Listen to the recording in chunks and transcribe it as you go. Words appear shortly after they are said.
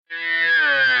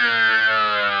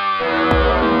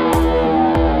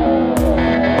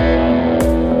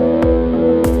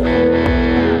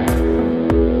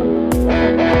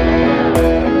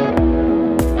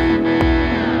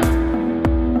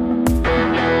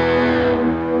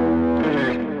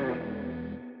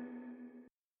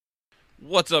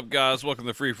What's up, guys? Welcome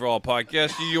to the Free For All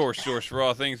Podcast, your source for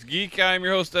all things geek. I'm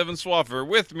your host, Evan Swaffer.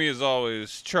 With me, as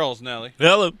always, Charles Nally.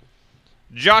 Hello.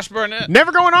 Josh Barnett.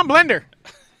 Never going on Blender.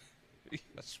 I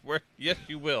swear, yes,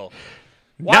 you will.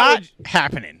 Not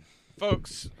happening.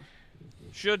 Folks,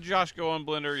 should Josh go on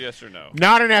Blender, yes or no?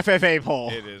 Not an FFA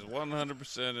poll. It is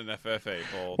 100% an FFA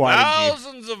poll. Why did you-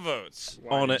 Thousands of votes.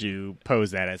 Why did you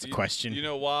pose that as a question? You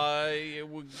know why it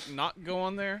would not go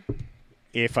on there?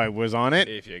 If I was on it,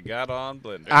 If you got on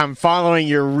Blender. I'm following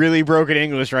your really broken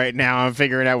English right now. I'm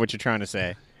figuring out what you're trying to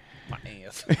say. My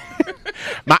ass.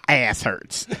 My ass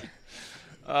hurts.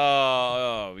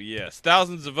 Oh, yes.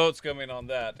 Thousands of votes coming on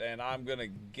that, and I'm going to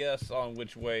guess on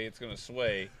which way it's going to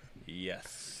sway.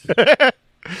 Yes. Because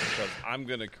I'm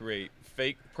going to create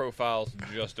fake profiles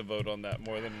just to vote on that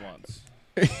more than once.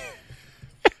 Because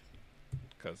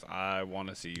I want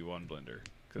to see you on Blender.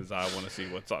 Because I want to see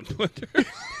what's on Blender.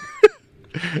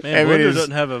 Man, Blender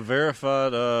doesn't have a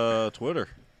verified Twitter.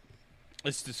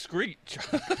 It's discreet.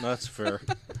 That's fair.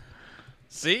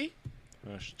 See?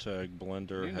 Hashtag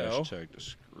Blender, You know. hashtag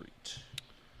discreet.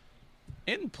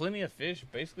 Isn't Plenty of Fish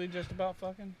basically just about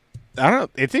fucking? I don't.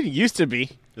 It didn't used to be.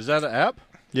 Is that an app?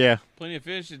 Yeah. Plenty of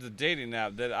Fish is a dating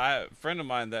app that a friend of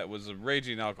mine that was a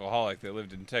raging alcoholic that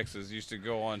lived in Texas used to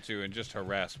go on to and just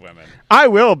harass women. I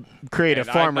will create a And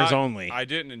farmers only. I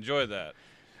didn't enjoy that.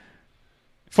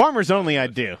 Farmers only. I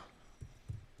do.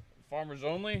 Farmers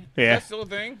only? Yeah. That's still a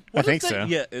thing? I think so.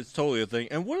 Yeah, it's totally a thing.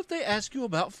 And what if they ask you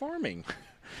about farming?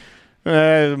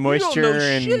 Moisture you don't know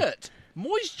and shit.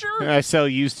 Moisture? I sell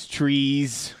used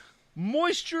trees.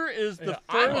 Moisture is the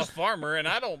I'm a first. farmer and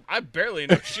I barely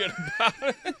know shit about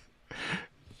it.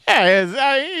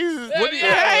 What do you-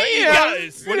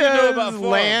 guys, what do you know about farm?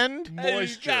 land?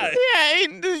 Moisture. Guys, Yeah,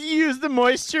 you use the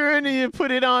moisture and you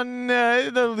put it on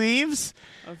the leaves.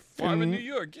 I'm farming New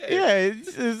York. Yeah. Yeah,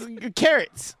 it's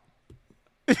carrots.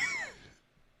 Oh,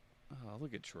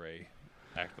 look at Trey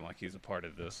acting like he's a part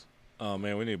of this. Oh,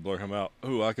 man, we need to blur him out.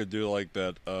 Ooh, I could do like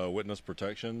that witness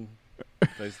protection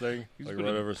face thing. Like put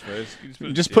right a- over his face.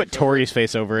 Just put Tori's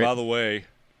face over By it. the way,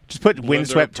 Just put Blender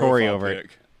windswept Tori profile over it.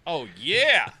 pic. Oh,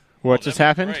 yeah. What Oh, just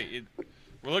that'd be happened? great.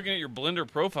 We're looking at your Blender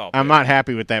profile I'm pic. not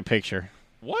happy with that picture.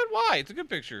 What? Why? It's a good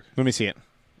picture. Let me see it.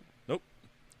 Nope.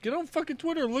 Get on fucking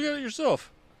Twitter and look at it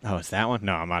yourself. Oh, it's that one?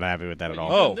 No, I'm not happy with that at You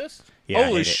all. Oh. doing This? Yeah, I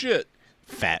Holy hate it. shit.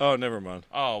 Fat. Oh, never mind.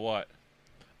 Oh, what?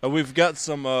 We've got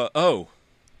some.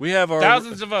 We have our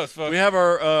Thousands of votes, folks. We have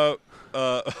our.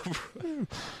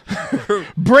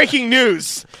 Breaking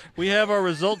news! We have our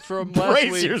results from last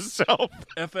Brace week's yourself.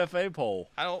 FFA poll.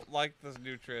 I don't like this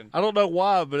new trend. I don't know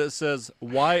why, but it says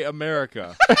 "Why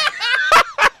America?"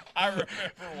 I remember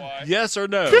why. Yes or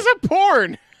no? Because of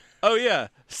porn. Oh yeah,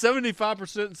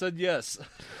 75% said yes.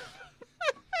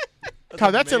 That's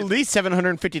at amazing. least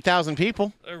 750,000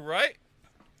 people. Right?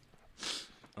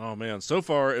 Oh man, so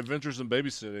far Adventures in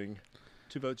Babysitting,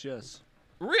 2 votes yes.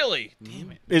 Really?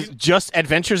 Damn it. Is just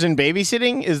Adventures in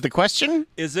Babysitting is the question?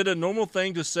 Is it a normal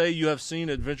thing to say you have seen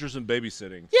Adventures in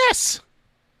Babysitting? Yes.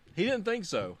 He didn't think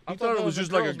so. He I thought it that was was a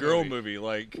just like a girl's girl movie. movie.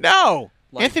 Like No.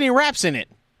 Like- Anthony Rapp's in it.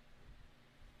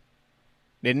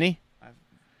 Didn't he?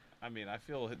 I mean, I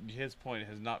feel his point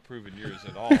has not proven yours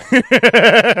at all.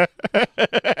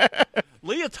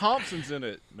 Leah Thompson's in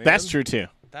it. Man. That's true, too.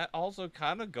 That also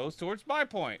kind of goes towards my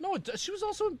point. No, she was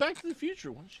also in Back to the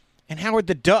Future, wasn't she? And Howard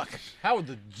the Duck. Howard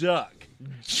the Duck.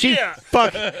 She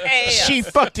fucked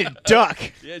a duck.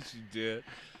 Yeah, she did.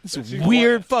 It's a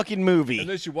weird fucking movie. And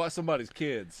then she watched somebody's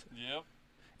kids. Yep.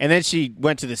 And then she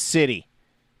went to the city.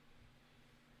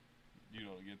 You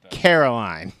don't get that.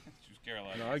 Caroline. She's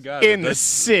Caroline. No, I got it. In the That's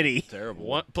city. terrible.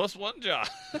 One plus one job.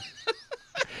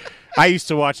 I used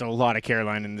to watch a lot of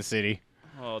Caroline in the city.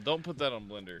 Oh, don't put that on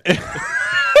Blender.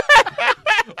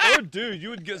 Or, dude, you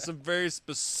would get some very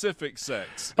specific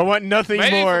sex. I want nothing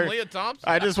Maybe more. from Leah Thompson.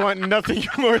 I just want nothing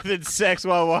more than sex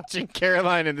while watching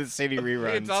Caroline in the City Leah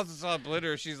reruns. Thompson saw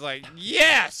Blender. She's like,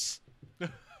 yes.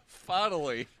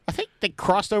 Finally. I think they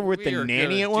crossed over with We the are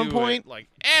nanny gonna at one do point. it like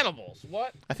animals.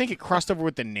 What? I think it crossed over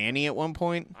with the nanny at one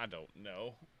point. I don't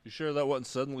know. You sure that wasn't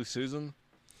Suddenly Susan?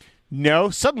 No,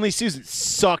 Suddenly Susan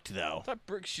sucked though. Is that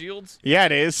Brooke Shields? Yeah,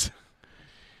 it is.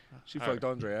 She fucked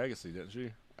Andre Agassi, didn't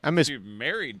she? I miss She's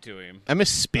married to him.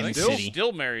 Spin I think City. she's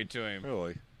still married to him.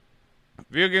 Really?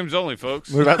 Video games only,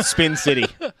 folks. What about Spin City?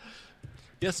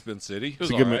 Yes, Spin City. It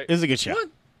was It's a good. alright. It was a good show. What?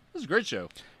 This is a great show.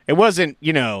 It wasn't,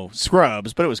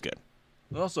 Scrubs, but it was good.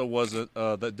 It also wasn't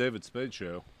that David Spade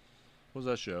show. What was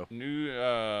that show? New,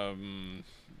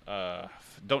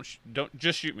 don't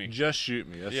just shoot me. Just Shoot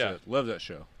Me. That's Yeah. it. Love that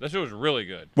show. That show was really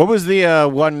good. What was the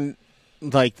one,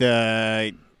 like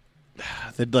the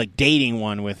dating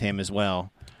one with him as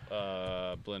well?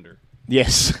 Blender.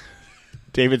 Yes.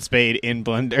 David Spade in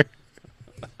Blender.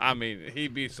 I mean,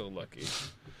 he'd be so lucky.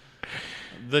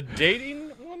 The dating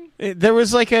one? There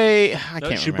was like a... I No,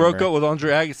 can't she remember. broke up with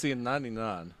Andre Agassi in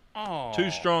 '99. Oh.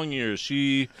 2 strong years.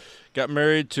 She got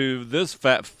married to this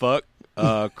fat fuck,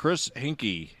 Chris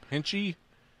Hinkie. Hinchy?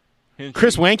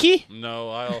 Chris Wanky? No,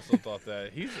 I also thought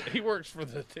that. He works for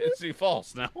the Tennessee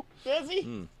Falls now. Does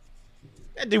he?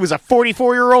 That dude was a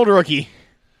 44-year-old rookie.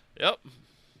 Yep.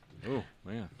 Oh,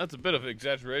 man. That's a bit of an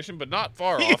exaggeration, but not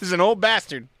far He off. was an old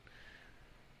bastard.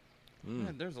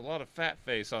 Man, there's a lot of fat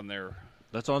face on there.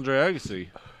 That's Andre Agassi.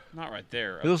 Not right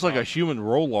there. He looks like a human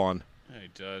roll-on. Yeah, he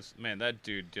does. Man, that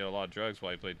dude did a lot of drugs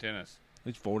while he played tennis.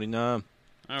 He's 49.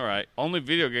 All right. Only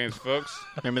video games, folks.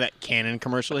 Remember that Canon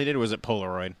commercial he did? Or was it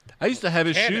Polaroid? I used to have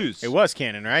his Canon. shoes. It was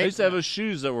Canon, I right? used to have his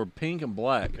shoes that were pink and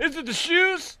black. Is it the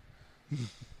shoes?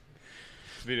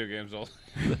 Video games all.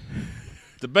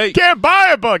 Debate. Can't buy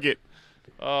a bucket.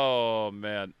 Oh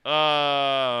man.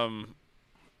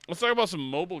 Let's talk about some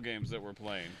mobile games that we're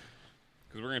playing.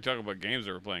 Because we're going to talk about games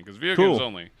that we're playing. Because video Cool. games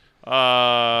only.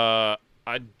 I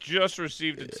just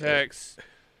received a text.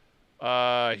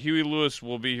 Huey Lewis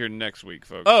will be here next week,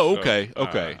 folks. Oh, okay,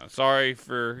 okay. Sorry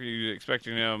for you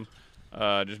expecting him.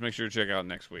 Just make sure to check out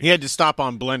next week. He had to stop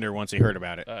on Blender once he heard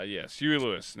about it. Yes, Huey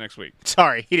Lewis next week.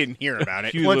 Sorry, he didn't hear about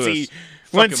it. Huey once Lewis,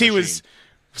 once fucking he was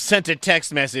sent a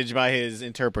text message by his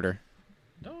interpreter.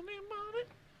 Don't even bother.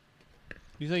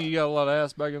 You think you got a lot of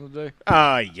ass back in the day?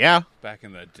 Yeah. Back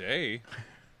in the day.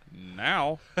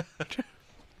 Now.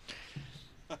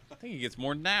 I think he gets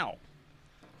more now.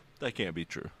 That can't be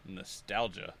true.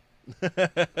 Nostalgia.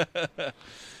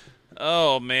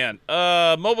 Oh, man.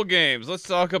 Mobile games. Let's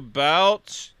talk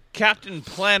about Captain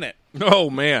Planet. Oh,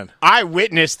 man. I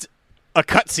witnessed a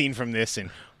cutscene from this, and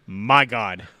my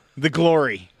God, the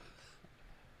glory.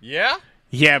 Yeah?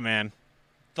 Yeah, man.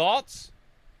 Thoughts?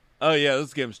 Oh, yeah,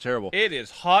 this game's terrible. It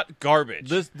is hot garbage.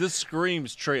 This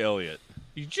screams Trey Elliott.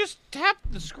 You just tap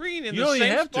the screen in You the don't even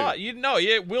same have to. spot. You know,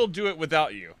 it will do it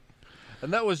without you.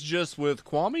 And that was just with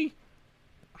Kwame?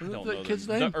 I Isn't don't that know kid's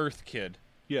the name? Earth Kid.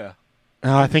 Yeah.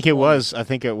 I think it was. I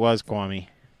think it was Kwame.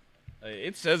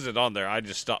 It says it on there. I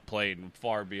just stopped playing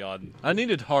far beyond. I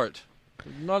needed heart.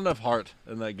 Not enough heart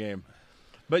in that game.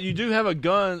 But you do have a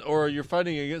gun, or you're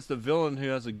fighting against a villain who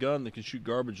has a gun that can shoot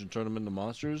garbage and turn them into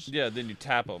monsters. Yeah, then you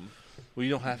tap them. Well, you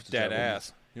don't have to. Dead tap 'em.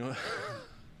 ass. You know?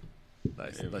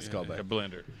 Nice A callback.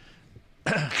 blender.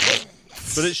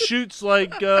 But it shoots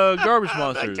like garbage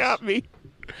monsters. me.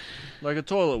 Like a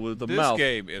toilet with the This mouth.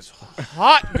 game is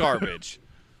hot garbage.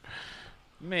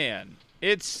 Man,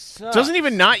 it's Doesn't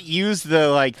even not use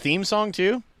the theme song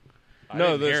too?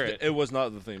 No, it. it was not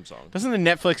the theme song. Doesn't the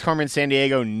Netflix Carmen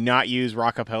Sandiego not use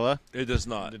rockapella? It does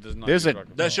not. It does not There's use a rock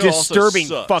and That roll. show also disturbing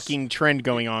sucks. fucking trend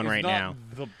going on It's right not now.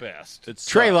 the best. It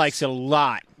Trey sucks. likes it a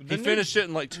lot. He finished it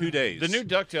in like 2 days. The new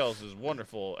DuckTales is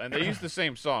wonderful, and they use the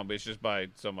same song, but it's just by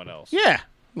someone else. Yeah.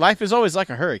 Life is always like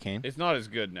a hurricane. It's not as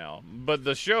good now, but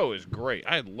the show is great.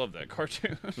 I love that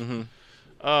cartoon.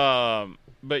 Mm-hmm.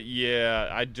 But yeah,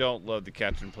 I don't love the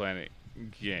Captain Planet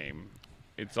game.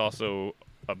 It's also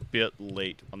a bit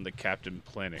late on the Captain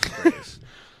Planet craze.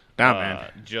 Nah,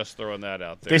 man. Just throwing that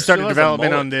out there. They started Still has a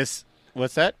development mullet. on this.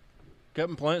 What's that?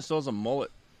 Captain Planet still has a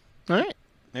mullet. All right.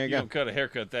 There You you go. don't cut a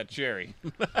haircut that cherry.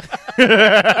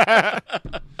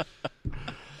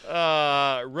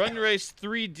 Run Race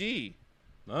 3D.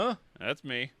 Huh? That's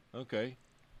me. Okay.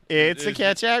 It's a Is-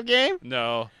 catch-up game?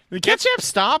 No. The catch-up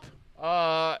stop?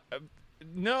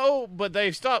 No, but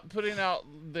they've stopped putting out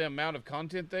the amount of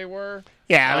content they were.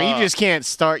 Yeah, I mean, you Uh, just can't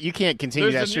start. You can't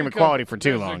continue There's that a stream new of quality for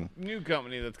too there's long. A new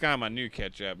company that's kind of my new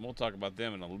catch up, and we'll talk about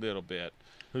them in a little bit.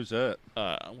 Who's that?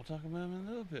 We'll talk about them in a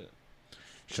little bit.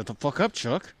 Shut the fuck up,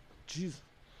 Chuck. Jeez.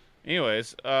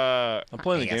 Anyways, I'm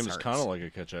playing the ass game. It's hurts. kind of like a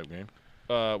catch-up game.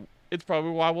 it's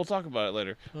probably why we'll talk about it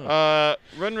later. Huh.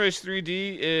 Run Race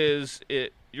 3D is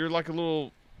it. You're like a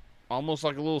little, almost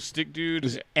like a little stick dude.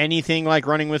 Is anything like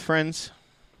Running with Friends?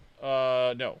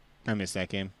 No. I missed that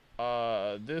game.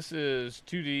 This is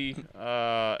 2D.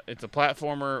 It's a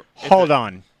platformer. Hold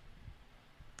on.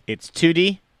 It's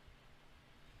 2D?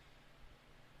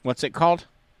 What's it called?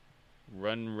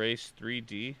 Run Race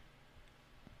 3D.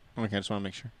 Okay, I just want to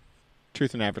make sure.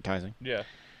 Truth in Advertising. Yeah.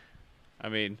 I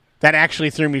mean, That actually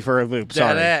threw me for a loop.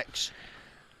 Sorry. X.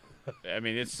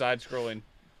 it's side-scrolling,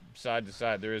 side to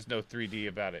side. There is no 3D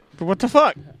about it. But what the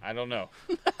fuck? I don't know.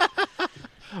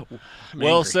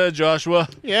 Well angry. said, Joshua.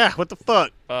 Yeah, what the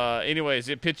fuck? Anyways,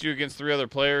 it pits you against 3 other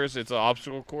players. It's an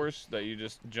obstacle course that you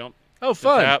just jump, Oh,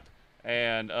 fun. tap,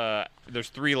 and there's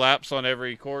 3 laps on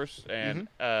every course, and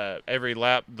every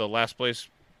lap, the last place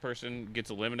person gets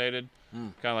eliminated,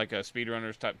 kind of like a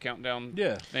speedrunners type countdown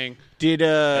thing. Did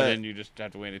and then you just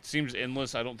have to win. It seems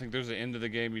endless. I don't think there's an end to the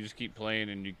game. You just keep playing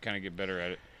and you kind of get better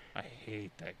at it. I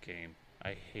hate that game.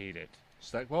 I hate it.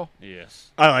 Stackball?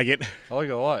 Yes. I like it. I like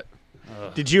it a lot.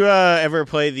 Did you ever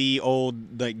play the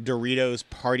old like Doritos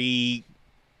Party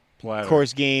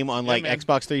course game on like man.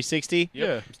 Xbox 360? Yep.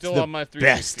 Yeah. Still It's the on my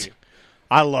 360. best.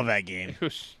 I love that game.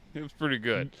 It was pretty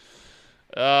good.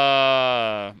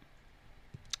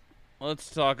 Let's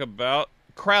talk about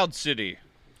Crowd City,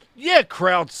 Yeah,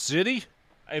 Crowd City.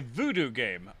 a Voodoo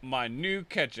game. My new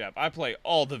catch-up. I play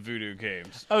all the Voodoo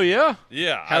games. Oh, yeah?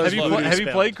 Yeah. How I does Have you, love Voodoo it. have you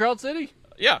spelled? played Crowd City?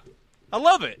 Yeah. I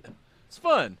love it. It's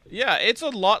fun. Yeah, it's a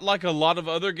lot like a lot of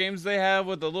other games they have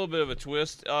with a little bit of a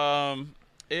twist.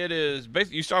 It is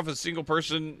basically you start with a single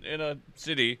person in a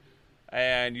city,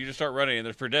 and you just start running, and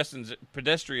there's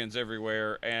pedestrians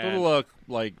everywhere, and Little,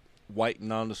 like, white,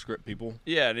 nondescript people.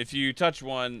 yeah, and if you touch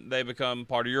one, they become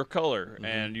part of your color,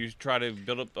 and you try to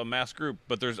build up a mass group.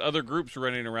 But there's other groups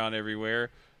running around everywhere,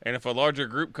 and if a larger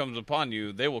group comes upon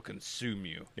you, they will consume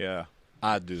you. Yeah.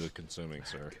 I do the consuming,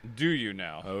 sir. Do you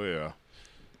now? Oh, yeah.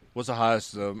 What's the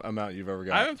highest amount you've ever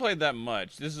got? I haven't played that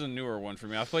much. This is a newer one for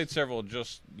me. I've played several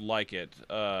just like it,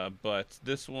 but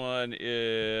this one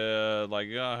is like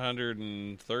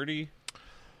 130.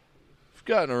 I've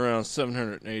gotten around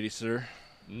 780, sir.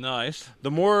 Nice.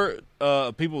 The more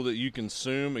people that you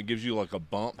consume, it gives you like a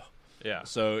bump. Yeah.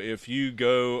 So if you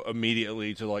go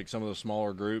immediately to like some of the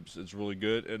smaller groups, it's really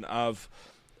good. And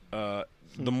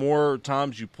the more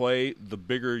times you play, the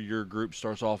bigger your group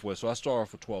starts off with. So I start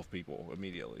off with 12 people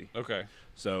immediately. Okay.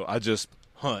 So I just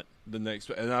hunt the next,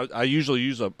 and I usually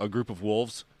use a group of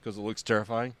wolves because it looks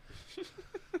terrifying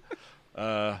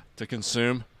to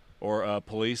consume, or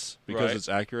police because Right. it's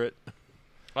accurate.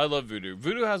 I love Voodoo.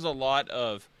 Voodoo has a lot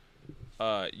of.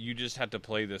 You just have to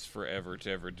play this forever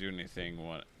to ever do anything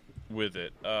with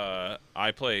it.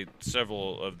 I played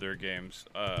several of their games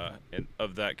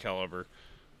of that caliber.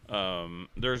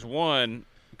 There's one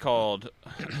called.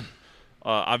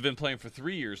 I've been playing for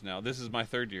 3 years now. This is my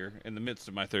third year, in the midst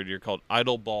of my third year, called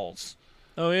Idle Balls.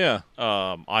 Oh yeah,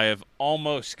 I have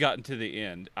almost gotten to the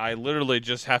end. I literally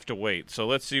just have to wait. So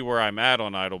let's see where I'm at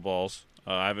on Idle Balls.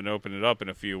 I haven't opened it up in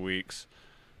a few weeks.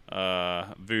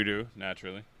 Voodoo,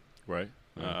 naturally. right.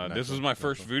 This was my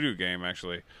first Voodoo game,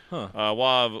 actually. Huh.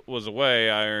 While I was away,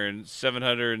 I earned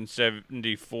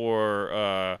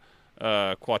 774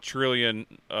 quadrillion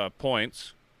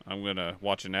points. I'm going to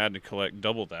watch an ad to collect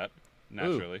double that,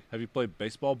 naturally. Ooh, have you played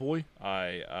Baseball Boy?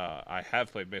 I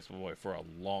have played Baseball Boy for a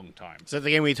long time. Is that the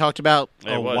game we talked about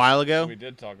a It was. while ago? We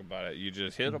did talk about it. You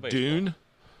just hit a baseball. Dune?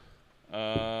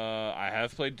 I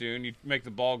have played Dune. You make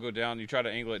the ball go down. You try to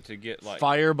angle it to get like.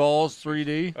 Fireballs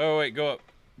 3D? Oh wait, go up.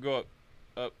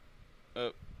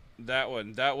 That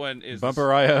one is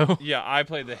Bumper IO? Yeah, I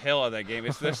played the hell out of that game.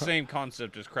 It's the same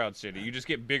concept as Crowd City. You just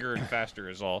get bigger and faster,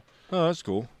 is all. Oh, that's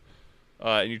cool.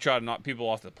 And you try to knock people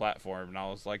off the platform. And I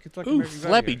was like, it's like Ooh, American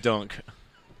Flappy Gladiators.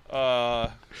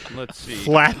 Dunk. Let's see.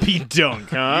 Flappy Dunk,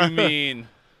 huh? You mean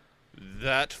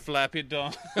that Flappy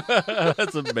Dunk?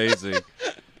 That's amazing.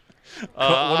 What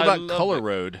I about loved Color it.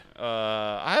 Road?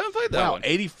 I haven't played that Wow, one.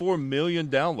 84 million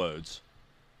downloads.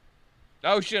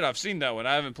 Oh shit, I've seen that one.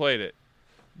 I haven't played it.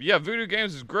 Yeah, Voodoo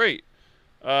Games is great.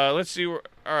 Let's see where.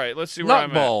 All right, let's see where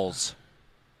I'm at. Nutballs.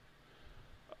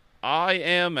 I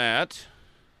am at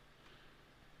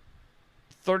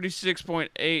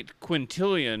 36.8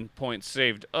 quintillion points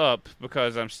saved up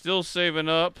because I'm still saving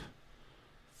up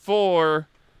for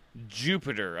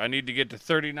Jupiter. I need to get to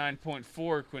 39.4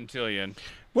 quintillion.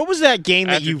 What was that game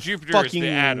that After you Jupiter fucking is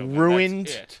the atom, and ruined?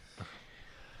 that's it.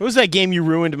 What was that game you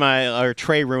ruined or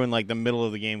Trey ruined like the middle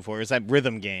of the game for? Is that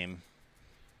rhythm game?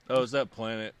 Oh, is that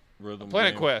Planet Rhythm?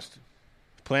 Planet game? Quest.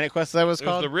 Planet Quest, is that what it's It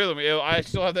was called? the rhythm. I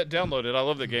still have that downloaded. I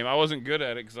love the game. I wasn't good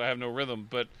at it because I have no rhythm,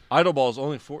 but Idle Balls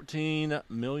only 14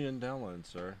 million downloads,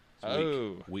 sir. It's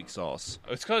Oh. weak sauce.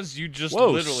 it's because you just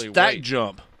Whoa, literally Stack wait.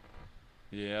 Jump.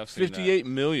 Yeah, I've seen 58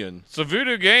 million. that. So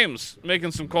Voodoo Games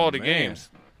making some quality Man. games.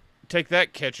 Take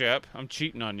that, Ketchup. I'm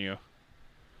cheating on you.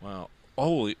 Wow.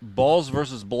 Holy Balls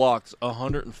versus Blocks,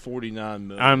 149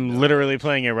 million. I'm literally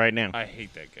playing it right now. I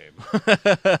hate that game.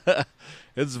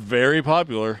 It's very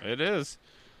popular. It is.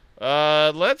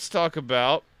 Let's talk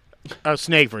about. Oh,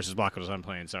 Snake versus Block was I'm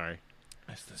playing. Sorry.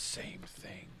 It's the same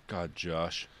thing. God,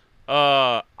 Josh.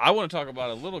 I want to talk about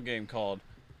a little game called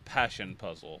Passion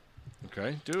Puzzle.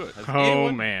 Okay, do it. Has Oh,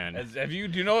 anyone- man. have you?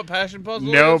 Do you know what Passion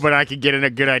Puzzle No, is? but I could get in a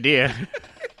good idea.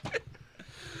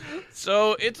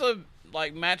 So it's a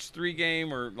like match 3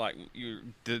 game or like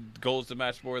the goal is to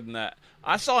match more than that.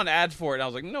 I saw an ad for it and I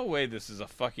was like, no way this is a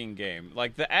fucking game.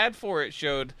 Like the ad for it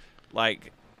showed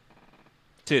like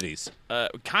Titties.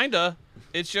 Kinda.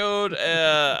 It showed what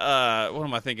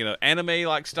am I thinking of? Anime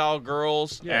like style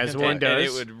girls. Yeah, as and, one and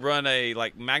does. it would run a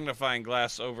like magnifying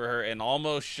glass over her and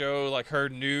almost show like her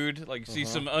nude. Like you see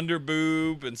some under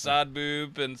boob and side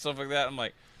boob and stuff like that. I'm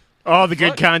like, All the good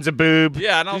Fuck. kinds of boob.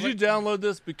 yeah, and I was Did like, you download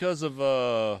this because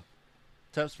of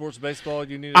Tap Sports Baseball?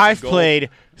 You needed I've some gold? played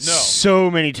No. so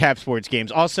many Tap Sports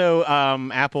games. Also,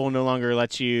 Apple no longer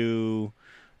lets you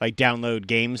like download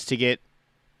games to get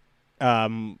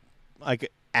like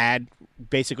ad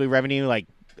basically revenue, like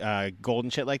gold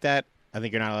and shit like that. I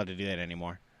think you're not allowed to do that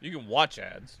anymore. you can watch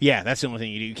ads. Yeah, that's the only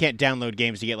thing you do. You can't download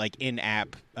games to get like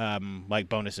in-app like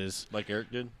bonuses. Like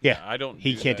Eric did. Yeah, I don't.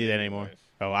 he can't do that anymore. anyways.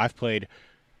 Oh, I've played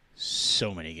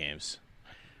so many games.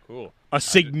 Cool. A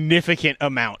significant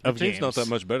amount of Team's games. not that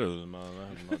much better than mine. I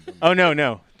have not done Oh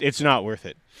no, it's not worth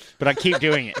it. But I keep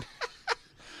doing it.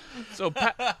 So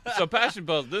Passion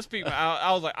Puzzle. This people,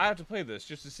 I was like, I have to play this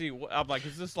just to see. I'm like,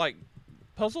 is this like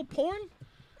puzzle porn?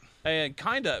 And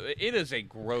it is a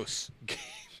gross game.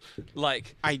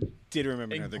 Like I did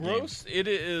remember and another gross. It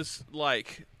is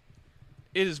like,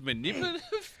 it is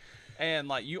manipulative, and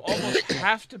like you almost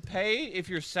have to pay if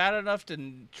you're sad enough to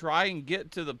try and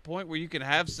get to the point where you can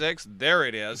have sex. There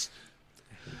it is.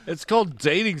 It's called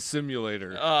Dating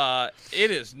Simulator.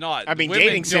 It is not. I mean, Women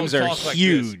dating don't sims are talk like this.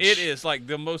 huge. It is like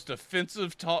the most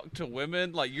offensive talk to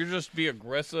women. Like you're just be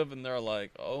aggressive, and they're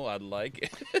like, "Oh, I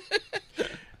like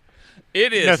it."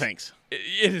 It is. No thanks.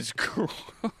 It is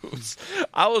gross.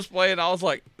 I was playing. I was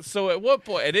like, so at what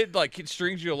point? And it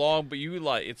strings you along, but you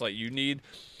like it's like you need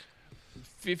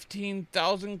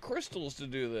 15,000 crystals to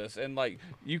do this, and like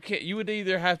you can't. You would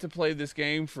either have to play this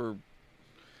game for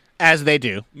As they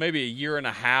do. maybe a year and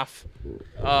a half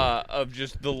of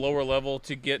just the lower level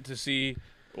to get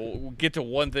to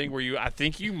one thing where I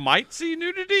think you might see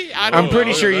nudity. I don't I'm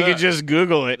pretty know. sure you could just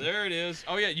Google it. There it is.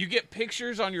 Oh yeah, you get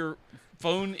pictures on your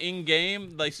phone in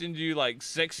game. They send you like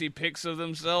sexy pics of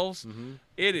themselves. Mm-hmm.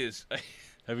 It is.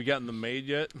 Have you gotten the maid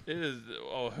yet? It is.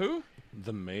 Oh, who?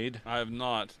 The maid. I have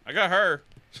not. I got her.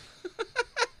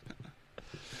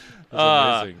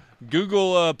 That's amazing.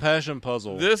 Google Passion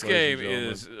Puzzle. This ladies game and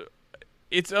gentlemen. is.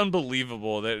 It's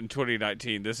unbelievable that in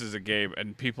 2019 this is a game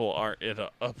and people aren't in an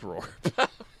uproar.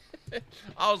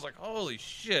 I was like, holy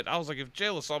shit! I was like, if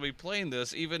Jayla saw me playing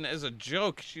this, even as a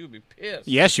joke, she would be pissed.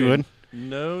 Yes, you would.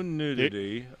 No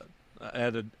nudity. I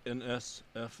added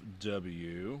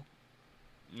NSFW.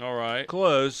 All right.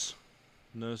 Close.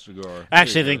 No cigar. I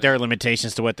actually think there are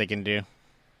limitations to what they can do.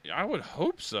 I would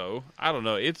hope so. I don't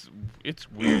know. It's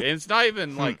weird. And it's not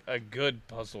even like a good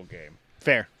puzzle game.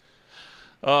 Fair.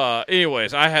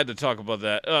 Anyways, I had to talk about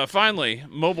that. Finally,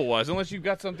 mobile wise, unless you've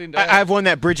got something to add. I have one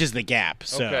that bridges the gap,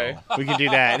 so Okay. we can do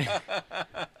that.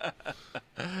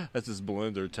 That's his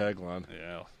Blender tagline.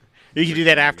 Yeah. You can do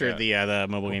that after the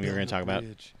mobile game you were going to talk about.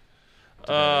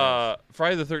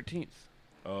 Friday the 13th.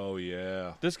 Oh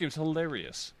yeah, This game's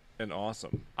hilarious. and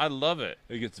awesome. I love it.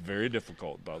 It gets very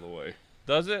difficult, by the way.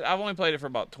 Does it? I've only played it for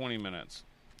about 20 minutes.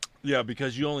 Yeah,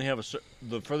 because you only have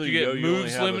the further You you, get go, you only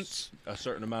moves have limits? a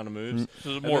certain amount of moves. So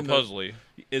it's And more then the- puzzly.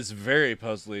 It's very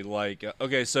puzzly. Like,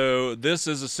 okay, so this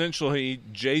is essentially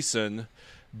Jason,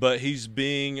 but he's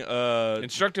being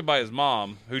Instructed by his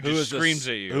mom, who who just is screams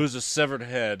a, at you. who is a severed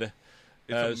head.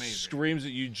 It's amazing. Screams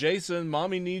at you, Jason.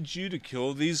 Mommy needs you to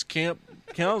kill these camp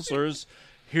counselors.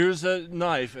 Here's a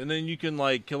knife, and then you can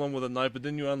like kill them with a knife. But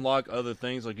then you unlock other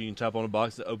things, like you can tap on a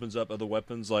box that opens up other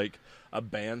weapons, like a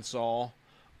bandsaw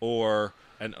or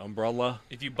an umbrella.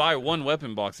 If you buy one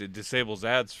weapon box, it disables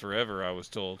ads forever, I was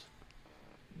told.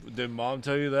 Did Mom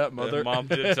tell you that, Mother? Mom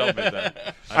did tell me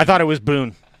that. I thought it was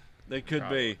Boone. They could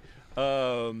be.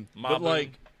 Ma But Boone.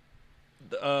 like,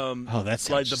 Oh, that sounds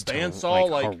like the just bandsaw,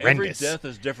 like every horrendous. death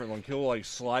is different. Like he'll like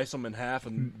slice them in half,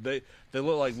 and they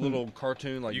look like little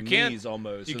cartoon like You can't- knees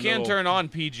almost. You and can little- turn on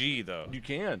PG, though. You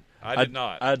can. I did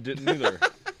not. I didn't either.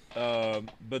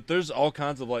 But there's all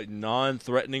kinds of like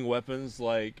non-threatening weapons,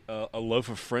 like a loaf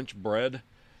of French bread.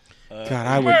 God,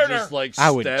 I would just like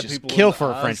I would stab just people in kill the for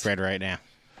a eyes. French bread right now.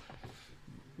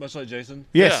 Much like Jason.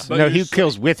 Yes, But no, you're he just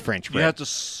kills like- with French You bread. have to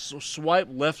swipe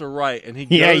left or right, and he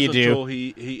Yeah, goes you do. until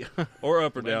he or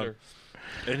up or down, Blender.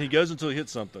 and he goes until he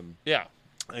hits something, Yeah.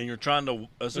 and you're trying to.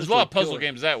 There's a lot of puzzle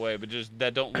games that way, but just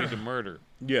that don't lead to murder.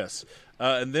 Yes,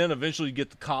 and then eventually you get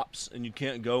the cops, and you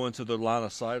can't go into their line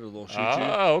of sight, or they'll shoot you.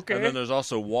 Oh, okay. And then there's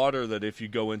also water that if you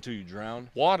go into, you drown.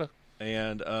 Water.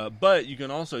 And but you can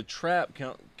also trap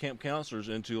camp counselors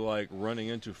into like running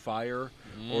into fire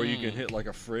or you can hit like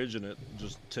a fridge and it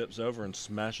just tips over and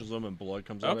smashes them and blood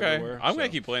comes out Okay, everywhere. I'm gonna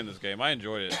keep playing this game. I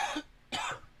enjoyed it.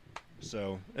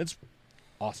 So it's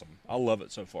awesome. I love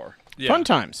it so far. Yeah. Fun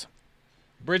times.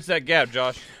 Bridge that gap,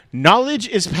 Josh. Knowledge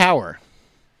is power.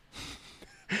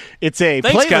 It's a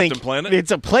Thanks, PlayLink. Captain Planet.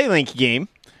 It's a PlayLink game.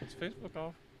 Is Facebook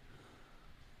off?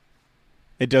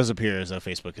 It does appear as though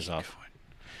Facebook is off.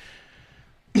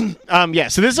 Yeah,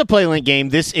 so this is a PlayLink game.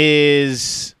 This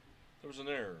is. There was an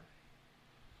error.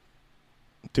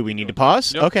 Do we need to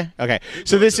pause? Yep. Okay.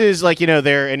 So this is like,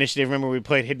 their initiative. Remember we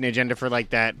played Hidden Agenda for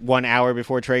like that 1 hour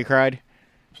before Trey cried?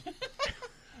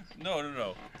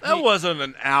 No. That wasn't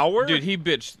an hour. Dude, he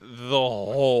bitched the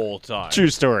whole time. True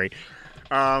story.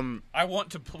 I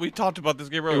want to. We talked about this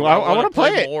game earlier. Well, I want to play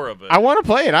it. More of it. I want to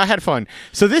play it. I had fun.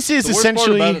 So this is the worst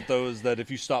essentially. part about it, though, is that if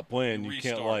you stop playing, you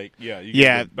can't, Restart. you can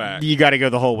Yeah, get back. you got to go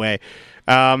the whole way.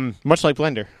 Much like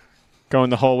Blender, going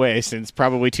the whole way since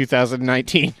probably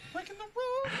 2019.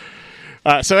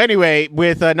 So anyway,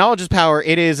 with Knowledge is Power,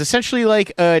 it is essentially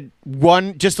like a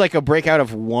breakout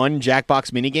of one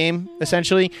Jackbox minigame,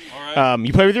 essentially. All right.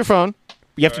 You play with your phone.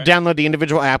 You have to Alright. download the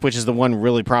individual app, which is the one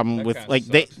really problem That with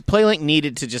kinda sucks. PlayLink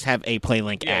needed to just have a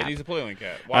PlayLink Yeah, app. it needs a PlayLink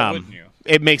app. Why wouldn't you?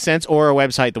 It makes sense, or a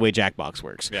website the way Jackbox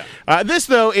works. Yeah. This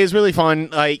though is really fun.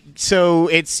 So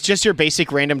it's just your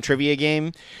basic random trivia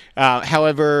game.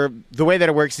 However, the way that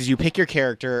it works is you pick your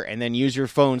character and then use your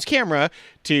phone's camera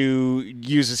to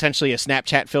use essentially a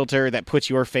Snapchat filter that puts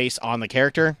your face on the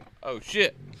character. Oh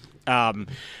shit.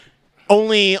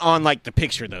 Only on like the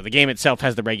picture though. The game itself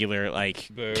has the regular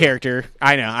Boo. character.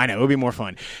 I know. It would be more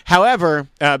fun. However,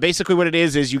 basically what it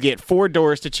is you get 4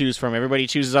 doors to choose from. Everybody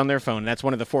chooses on their phone. That's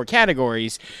one of the 4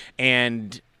 categories,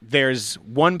 and there's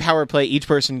 1 power play each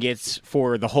person gets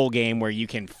for the whole game where you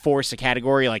can force a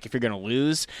category. Like if you're going to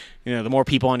lose, the more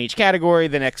people on each category,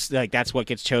 the next that's what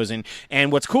gets chosen.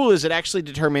 And what's cool is it actually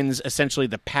determines essentially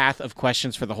the path of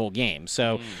questions for the whole game.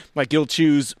 So you'll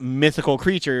choose mythical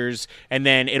creatures, and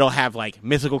then it'll have like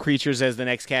mythical creatures as the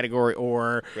next category,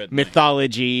 or Red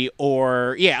mythology,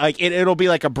 or it'll be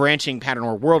like a branching pattern,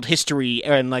 or world history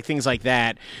and like things like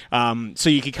that. So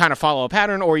you can kind of follow a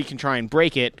pattern, or you can try and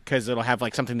break it because it'll have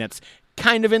like something that's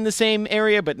kind of in the same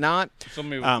area but not. Some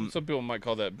people might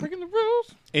call that breaking the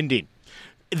rules. Indeed.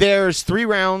 There's 3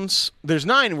 rounds. There's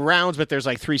 9 rounds, but there's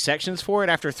like 3 sections for it.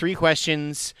 After 3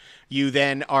 questions, you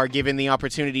then are given the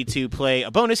opportunity to play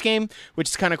a bonus game, which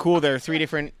is kind of cool. There are 3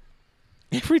 different...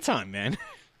 Every time, man.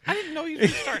 I didn't know you were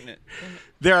starting it.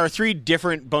 There are 3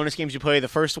 different bonus games you play. The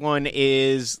first one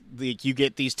is you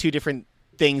get these 2 different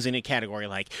things in a category,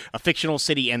 like a fictional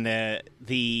city and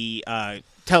the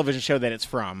television show that it's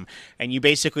from, and you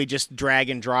basically just drag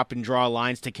and drop and draw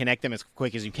lines to connect them as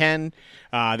quick as you can.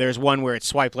 There's one where it's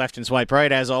swipe left and swipe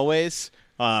right, as always,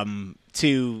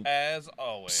 to As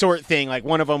always. sort thing. Like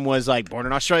one of them was like born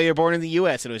in Australia, born in the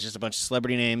U.S. It was just a bunch of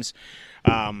celebrity names.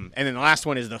 And then the last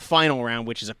one is the final round,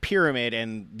 which is a pyramid,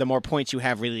 and the more points you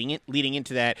have leading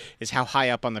into that is how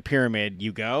high up on the pyramid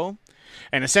you go.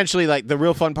 And essentially, like, the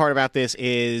real fun part about this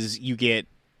is you get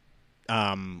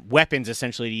weapons,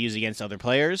 essentially, to use against other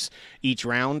players. Each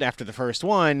round, after the first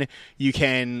one, you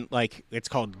can, it's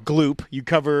called gloop. You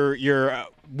cover your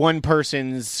one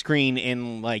person's screen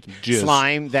in, Jizz.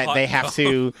 slime that they have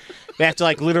to,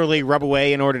 literally rub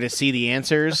away in order to see the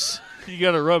answers. You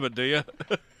gotta rub it, do you?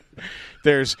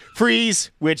 There's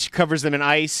freeze, which covers them in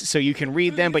ice, so you can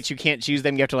read them, but you can't choose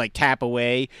them. You have to tap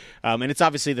away, and it's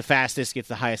obviously the fastest gets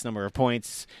the highest number of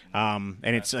points. And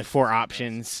it's 4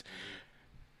 options.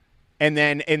 And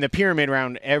then in the pyramid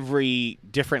round, every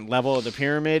different level of the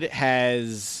pyramid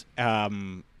has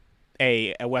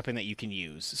a weapon that you can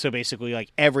use. So basically,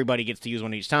 everybody gets to use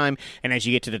one each time. And as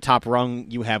you get to the top rung,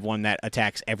 you have one that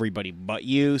attacks everybody but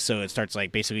you. So it starts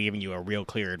basically giving you a real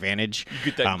clear advantage.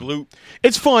 You get that gloop.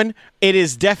 It's fun. It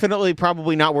is definitely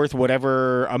probably not worth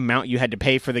whatever amount you had to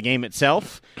pay for the game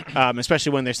itself,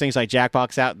 especially when there's things like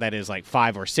Jackbox out that is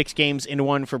 5 or 6 games into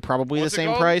one for probably What's the it same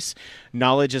called? price.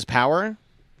 Knowledge is power.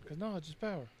 Because knowledge is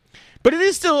power. But it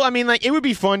is still, it would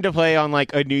be fun to play on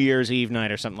a New Year's Eve night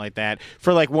or something like that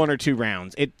for 1 or 2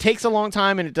 rounds. It takes a long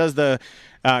time, and it does the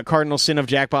cardinal sin of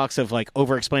Jackbox of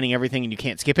over-explaining everything and you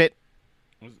can't skip it.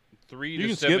 $3 You to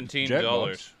can skip $17.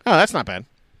 Jackbox. Oh, that's not bad.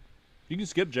 You can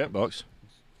skip Jackbox.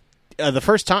 The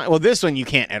first time, well, this one you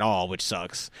can't at all, which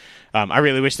sucks. I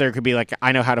really wish there could be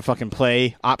I know how to fucking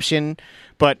play option,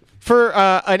 but for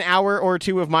an hour or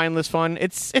 2 of mindless fun,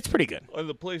 it's pretty good. On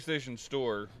the PlayStation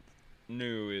Store,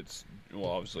 it's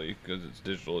obviously because it's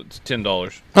digital, it's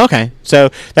 $10. Okay, so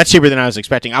that's cheaper than I was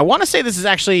expecting. I want to say this is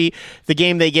actually the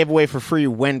game they gave away for free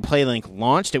when PlayLink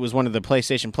launched. It was one of the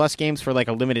PlayStation Plus games for a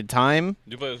limited time.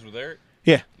 Do you play this with Eric?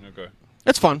 Yeah. Okay.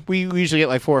 It's fun. We usually get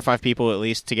like 4 or 5 people at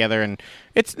least together, and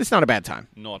it's not a bad time.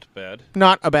 Not bad.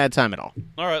 Not a bad time at all.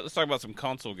 All right, let's talk about some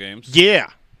console games. Yeah.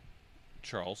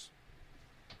 Charles,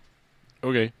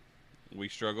 Okay. we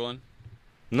struggling?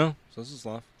 No, so this is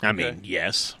live. I mean,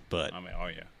 yes, but I mean, oh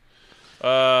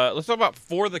yeah. Let's talk about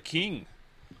For the King.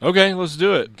 Okay, let's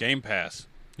do it. Game Pass.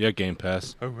 Yeah, Game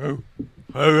Pass.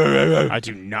 I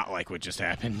do not like what just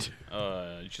happened.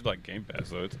 You should like Game Pass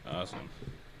though. It's awesome.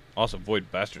 Also,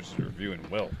 Void Bastards is reviewing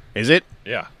well. Is it?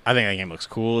 Yeah. I think that game looks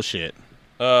cool as shit.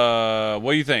 What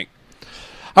do you think?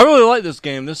 I really like this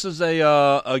game. This is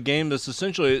a game that's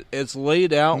essentially it's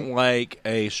laid out like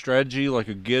a strategy, like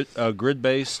a grid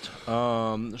based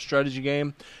strategy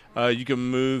game. You can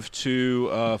move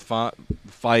to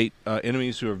fight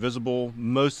enemies who are visible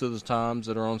most of the times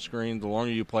that are on screen. The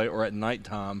longer you play, or at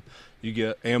nighttime, you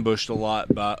get ambushed a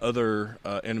lot by other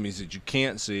enemies that you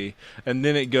can't see. And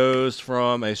then it goes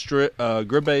from a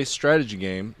grid-based strategy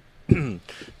game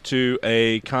to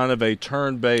a kind of a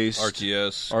turn-based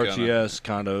RTS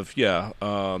kind of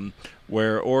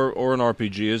where or an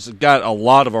RPG. It's got a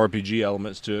lot of RPG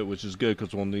elements to it, which is good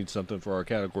because we'll need something for our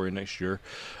category next year,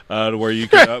 to where you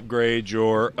can upgrade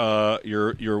your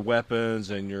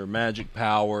weapons and your magic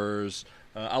powers.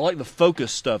 I like the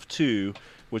focus stuff too,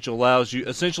 which allows you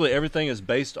essentially everything is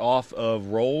based off of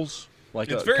rolls.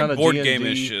 Like It's a very kind of board D&D.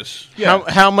 game-ish. Yeah.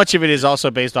 How much of it is also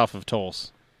based off of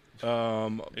tolls?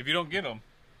 If you don't get them,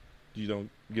 You don't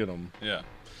get them. yeah.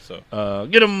 So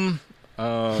Get them.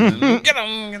 get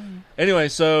them. Anyway,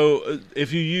 so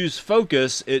if you use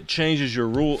focus, it changes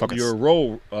your Focus.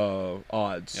 roll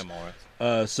odds. Yeah, I'm all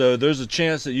right. So there's a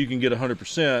chance that you can get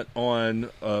 100%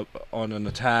 on an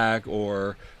attack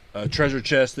or a treasure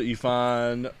chest that you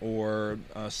find or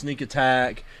a sneak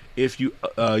attack if you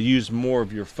use more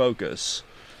of your focus.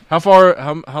 How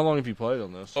long have you played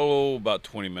on this? Oh, about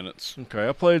 20 minutes. Okay,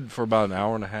 I played for about an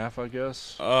hour and a half, I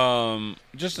guess.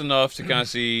 Just enough to kind of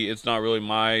see. It's not really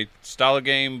my style of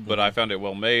game, but I found it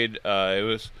well made.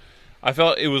 I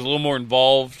felt it was a little more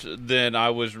involved than I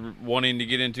was wanting to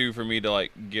get into for me to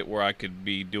like get where I could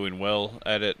be doing well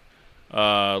at it.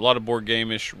 A lot of board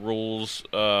game-ish rules.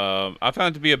 I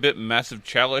found it to be a bit Massive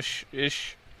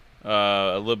Chalice-ish.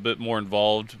 A little bit more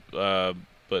involved, but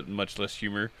much less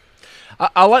humor.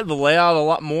 I like the layout a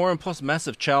lot more, and plus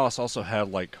Massive Chalice also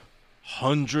had like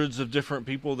hundreds of different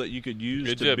people that you could use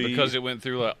It to did be because it went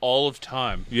through like all of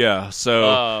time. Yeah,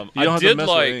 so you don't I have did to mess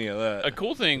like with any of that. a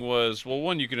cool thing was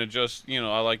one you can adjust.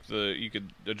 I like you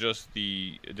could adjust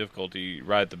the difficulty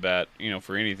right at the bat.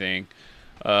 For anything,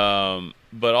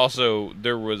 but also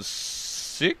there was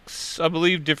 6, I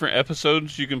believe, different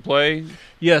episodes you can play.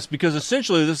 Yes, because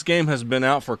essentially this game has been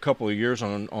out for a couple of years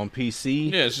on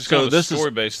PC. Yeah, it's just kind of a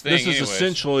story-based thing. This is anyways.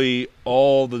 essentially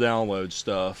all the download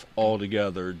stuff all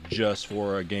together just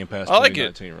for a Game Pass I like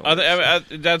it. 2019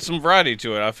 release. I that's some variety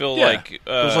to it. I feel like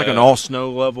there's like an all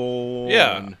snow level.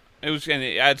 Yeah, and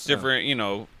it adds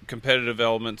different competitive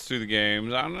elements to the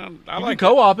games. I don't know. I you like can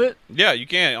co-op it. Yeah, you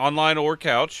can online or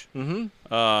couch.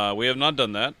 Mm-hmm. We have not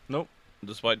done that. Nope.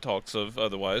 Despite talks of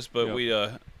otherwise, but Yep. we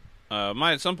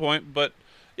might at some point. But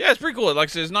yeah, it's pretty cool. Like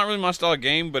I said, it's not really my style of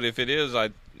game, but if it is,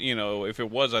 if it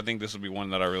was, I think this would be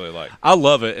one that I really like. I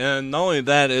love it, and not only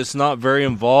that, it's not very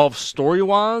involved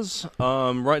story-wise.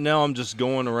 Right now, I'm just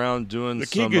going around doing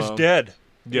dead.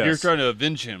 Yes. You're trying to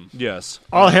avenge him. Yes,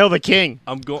 All hail the king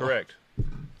I'm going Correct.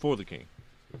 for the king,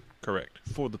 Correct.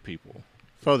 for the people.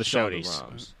 for the Shonda shouties.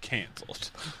 Rhimes. Cancelled.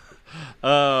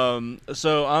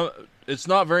 It's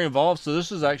not very involved, so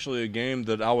this is actually a game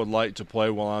that I would like to play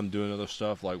while I'm doing other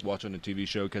stuff, like watching a TV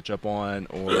show catch up on,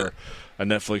 or a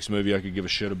Netflix movie I could give a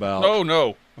shit about. Oh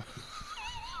no!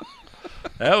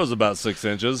 That was about 6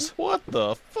 inches. What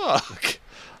the fuck?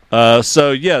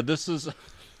 So yeah, this is.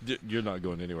 You're not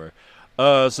going anywhere.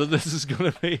 So this is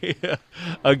going to be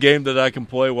a game that I can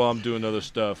play while I'm doing other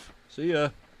stuff. See ya.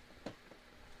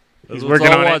 He's That's working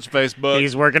all on watch, it. Facebook.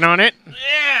 He's working on it.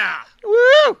 Yeah,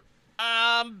 Woo!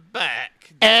 I'm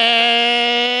back.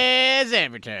 As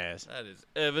advertised. That is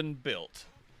Evan built.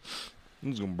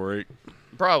 It's gonna break.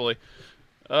 Probably.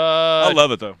 I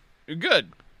love it though.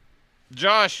 Good.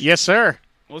 Josh. Yes, sir.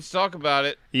 Let's talk about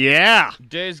it. Yeah.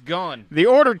 Days Gone. The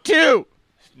Order 2.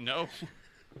 No.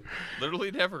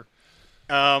 Literally never.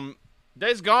 Um,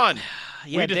 Days Gone.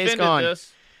 yeah, we Days defended Gone.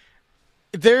 this.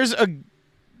 There's a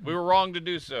We were wrong to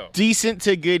do so. decent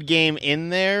to good game in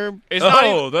there. It's not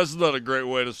even, That's not a great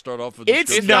way to start off with. It's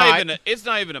it's not.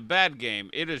 not even a bad game.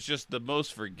 It is just the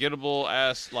most forgettable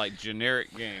ass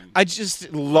generic game. I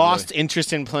just lost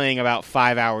interest in playing about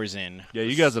 5 hours in. Yeah,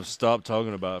 you guys have stopped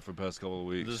talking about it for the past couple of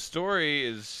weeks. The story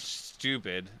is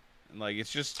stupid. Like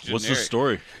it's just generic. What's the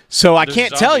story? So I There's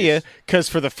can't tell you zombies. because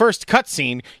for the first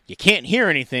cutscene, you can't hear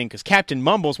anything because Captain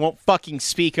Mumbles won't fucking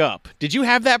speak up. Did you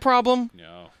have that problem?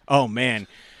 No. Oh man,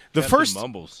 the Captain first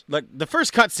Mumbles. like the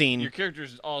first cutscene. Your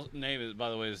character's name is, by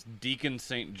the way, is Deacon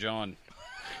St. John.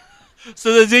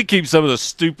 So they did keep some of the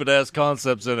stupid ass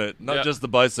concepts in it, not Yeah. just the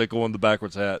bicycle and the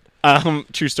backwards hat.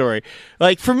 True story.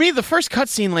 Like for me, the first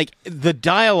cutscene, like the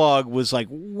dialogue was like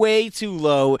way too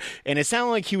low, and it sounded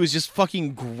like he was just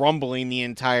fucking grumbling the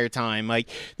entire time. Like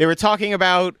they were talking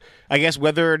about, I guess,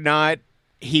 whether or not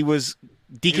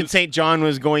Deacon St. John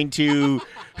was going to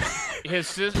His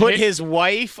sister put his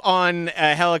wife on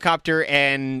a helicopter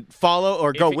and follow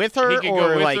or go he- with he her, could go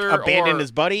or with like her, abandon or-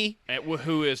 his buddy.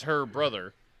 who is her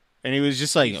brother. And he was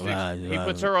just like, He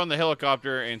puts her on the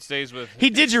helicopter and stays with.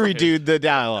 He didgeridoed the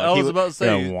dialogue. I He was w- about to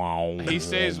say- Yeah, wow, He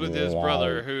stays with his wow.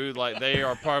 brother, who like they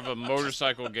are part of a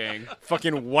motorcycle gang.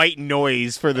 Fucking white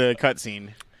noise for the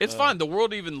cutscene. It's fine. The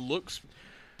world even looks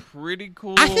pretty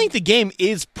cool. I think the game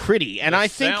is pretty, and the I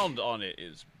think sound on it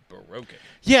is broken.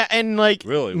 yeah, and like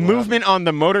Really? What movement on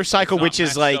the motorcycle, Not which is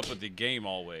matched like up with the game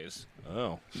always.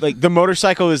 Oh. like the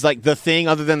motorcycle is like the thing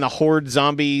other than the horde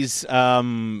zombies.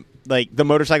 Like the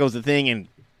motorcycle is the thing, and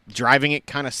driving it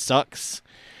kind of sucks.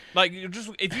 Like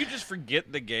if you just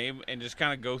forget the game and just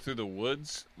kind of go through the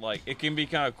woods, like it can be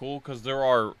kind of cool because there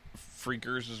are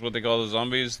freakers, is what they call the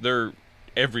zombies. They're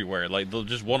everywhere. Like they'll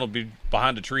just one will be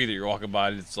behind a tree that you're walking by,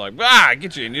 and it's like I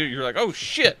get you, and you're like oh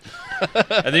shit,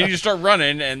 and then you just start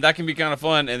running, and that can be kind of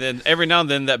fun. And then every now and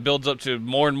then that builds up to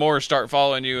more and more start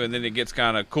following you, and then it gets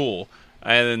kind of cool.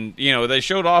 And then they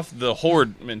showed off the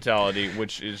horde mentality,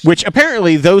 Which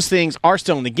apparently those things are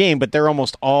still in the game, but they're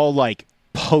almost all like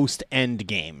post end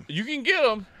game. you can get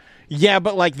them. Yeah,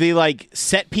 but like the like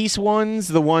set piece ones,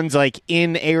 the ones like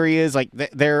in areas, like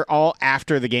they're all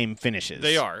after the game finishes.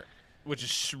 They are, which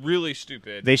is really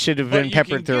stupid. They should have But been you peppered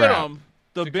can get throughout. 'em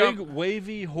The to big come-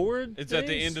 wavy horde? It's at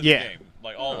the things? end of Yeah. the game,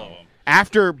 like all of them.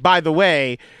 After, by the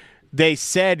way, they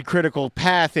said Critical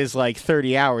Path is like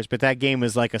 30 hours, but that game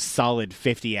is like a solid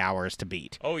 50 hours to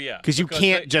beat. Oh yeah, Because you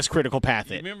can't just Critical Path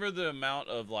You it. remember the amount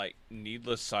of like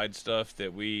needless side stuff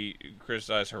that we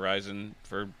criticize Horizon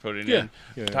for putting Yeah. in?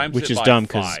 Yeah. Times Which it is by dumb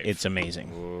because 5. it's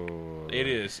amazing. It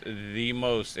is the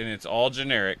most, and it's all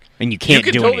generic. And you can't You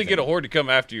can do totally anything. get a horde to come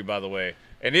after you, by the way,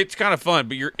 and it's kind of fun.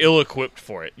 But you're ill-equipped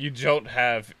for it. You don't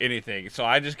have anything. So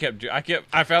I just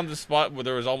I found this spot where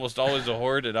there was almost always a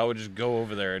horde, and I would just go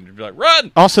over there and be like,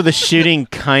 "Run!" Also, the shooting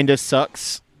kind of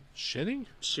sucks. Shitting?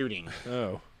 Shooting.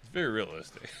 Oh. It's very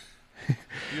realistic. You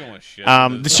don't want shit.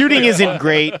 The shooting isn't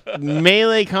great.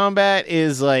 Melee combat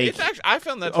is like It's actually I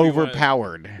found that to be one of-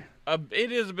 overpowered.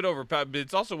 It is a bit overpowered, but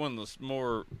it's also one of the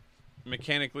more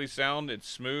mechanically sound. It's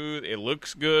smooth. It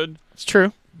looks good, It's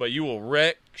true. but you will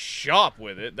wreck shop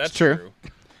with it. That's It's true.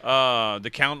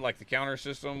 The counter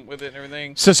system with it and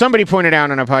everything. So somebody pointed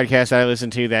out on a podcast that I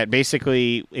listened to that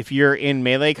basically if you're in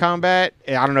melee combat,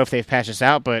 I don't know if they've patched this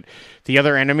out, but the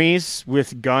other enemies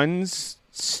with guns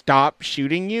stop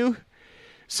shooting you.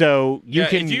 So you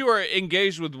can if you are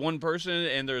engaged with one person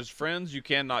and there's friends, you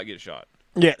cannot get shot.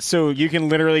 yeah, so you can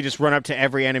literally just run up to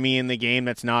every enemy in the game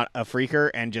that's not a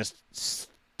freaker and just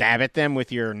stab at them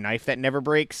with your knife that never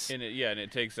breaks. And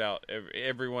it takes out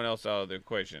everyone else out of the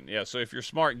equation. Yeah, so if you're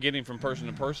smart getting from person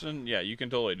to person, yeah, you can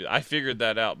totally do that. I figured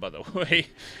that out, by the way.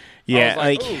 Yeah, I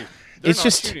was like, "Ooh, they're it's not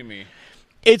just shooting me.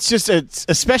 it's just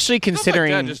especially Stuff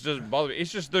considering like that just doesn't bother me.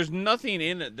 It's just there's nothing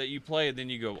in it that you play and then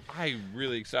you go, I'm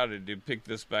really excited to pick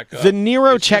this back up. the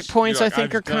Nero It's just, checkpoints you're like, I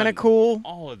think I've are kind of done cool.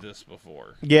 All of this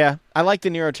before, Yeah, I like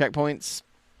the Nero checkpoints.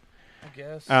 I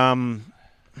guess.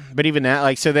 But even that,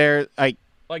 like, so they're like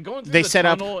like going through they the set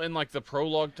up- tunnel and like the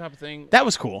prologue type of thing. that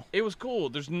was cool. It was cool.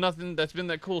 There's nothing that's been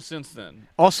that cool since then.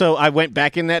 Also, I went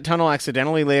back in that tunnel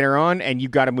accidentally later on, and you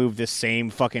got to move the same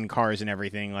fucking cars and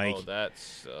everything. Like, Oh,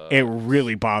 that's it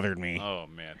really bothered me. oh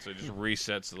man, so it just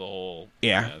resets the whole.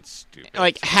 Yeah. That's stupid.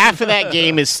 Like half of that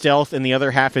game is stealth, and the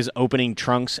other half is opening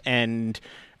trunks and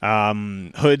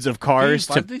hoods of Can you cars.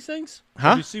 fight To these things?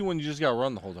 Huh? Or you see one you just got to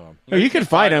run the whole time? Oh, you can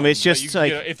fight 'em, it's but just you can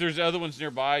like- if there's other ones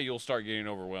nearby, you'll start getting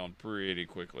overwhelmed pretty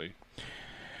quickly.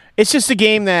 it's just a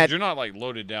game 'Cause that you're not like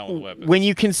loaded down with weapons. when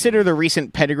you consider the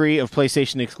recent pedigree of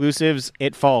PlayStation exclusives,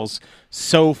 it falls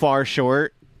so far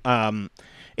short.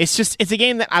 It's a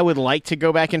game that I would like to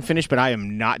go back and finish, but I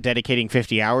am not dedicating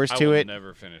 50 hours I to will it.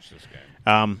 never finish this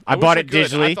game. I wish bought it could.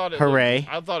 digitally. I thought it Hooray!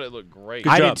 I thought it looked great.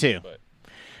 I job. did too. But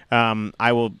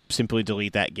I will simply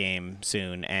delete that game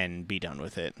soon and be done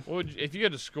with it. if you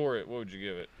had to score it, what would you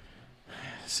give it?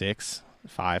 6,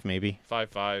 5, maybe.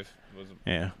 5.5. Was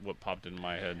Yeah. what popped in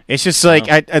my head. It's just like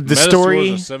Wow. the Metascore story.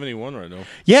 is a 71 right now.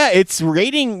 Yeah, it's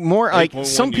rating more like 8.1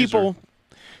 some user. people.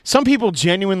 Some people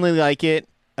genuinely like it.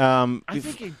 I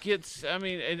think it gets. I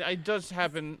mean, it does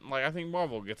happen. Like I think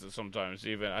Marvel gets it sometimes.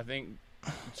 Even I think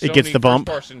It gets Sony the bump.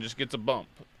 First person just gets a bump.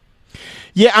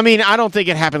 Yeah, I mean, I don't think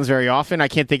it happens very often. I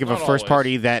can't think of a Not first always.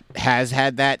 party that has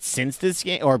had that since this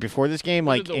game or before this game,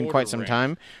 What like did the in quite order some rank?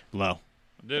 time. Low.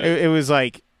 Did it? It was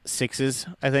like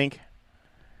 6s, I think.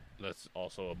 That's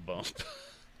also a bump.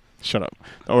 Shut up.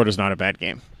 The Order's not a bad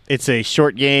game. It's a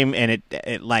short game and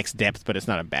it lacks depth, but it's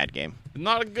not a bad game.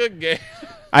 Not a good game.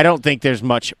 I don't think there's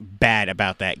much bad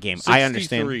about that game. I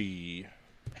understand. 63.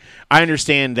 I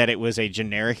understand that it was a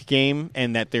generic game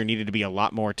and that there needed to be a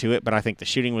lot more to it, but I think the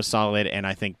shooting was solid and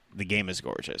I think the game is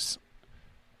gorgeous.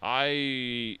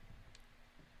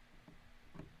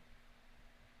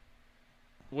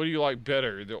 What do you like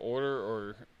better, the Order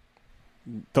or?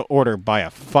 The Order by a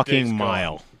fucking Days Gone.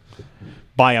 mile.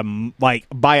 By a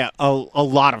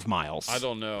lot of miles. I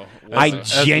don't know. I As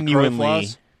the crow genuinely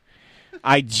flies?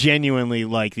 I genuinely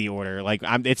like The Order. Like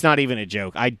it's not even a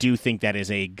joke. I do think that is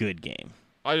a good game.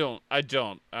 I don't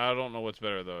know what's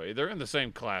better though. They're in the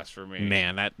same class for me.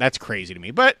 Man, that's crazy to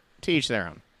me. But to each their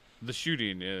own. The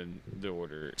shooting in the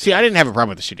Order. See, I didn't have a problem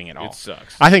with the shooting at all. It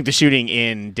sucks. I think the shooting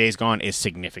in Days Gone is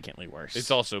significantly worse. It's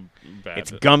also bad.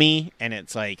 It's gummy and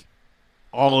it's like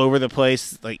all over the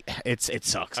place. Like it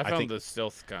sucks. I I found think the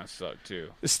stealth kind of sucked too.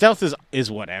 the stealth is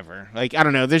whatever. Like I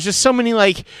don't know. There's just so many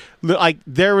like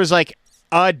there was like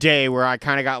a day where I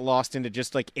kind of got lost into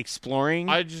just like exploring,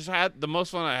 I just had the most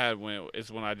fun I had when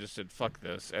I just said fuck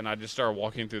this and I just started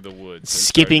walking through the woods, and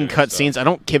skipping started doing cutscenes. I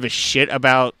don't give a shit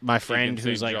about my friend St.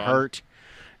 who's like John. hurt,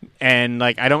 and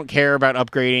like I don't care about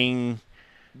upgrading. stuff.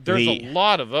 There's the- a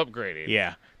lot of upgrading.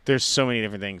 Yeah, there's so many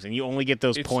different things, and you only get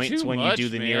those It's points too when much, you do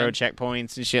the man. Nero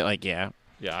checkpoints and shit. Like yeah,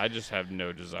 Yeah, I just have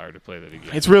no desire to play that again.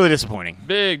 it's really disappointing.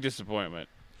 big disappointment.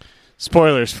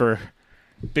 Spoilers for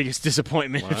biggest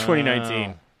disappointment of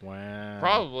 2019. Wow.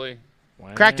 Probably.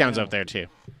 Wow. Crackdown's up there too.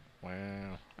 Wow.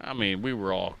 I mean, we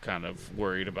were all kind of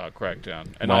worried about Crackdown,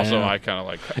 and Wow. also I kind of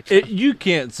like Crackdown. You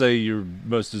can't say you're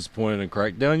most disappointed in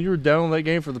Crackdown. You were down on that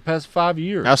game for the past 5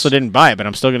 years. I also didn't buy it, but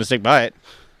I'm still going to stick by it.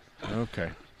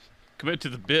 Okay. Commit to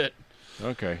the bit.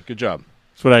 Okay. Good job.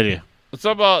 That's what I do. Let's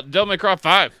talk about Devil May Cry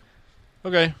 5.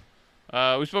 Okay.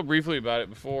 We spoke briefly about it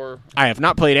before. I have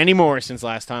not played any more since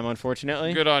last time,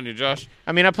 unfortunately. Good on you, Josh.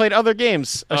 I mean, I played other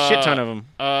games, a shit ton of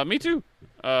them. Me too.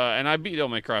 And I beat Devil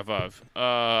May Cry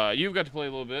 5. You've got to play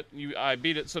a little bit. I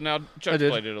beat it, so now Chuck did.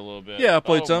 played it a little bit. Yeah, I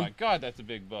played oh some. my god, that's a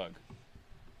big bug.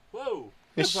 Whoa.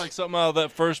 It's- It's like something out of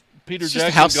that first Peter It's just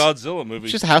a Jackson house- Godzilla movie.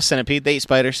 It's just a house centipede. They eat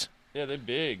spiders. Yeah, they're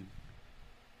big.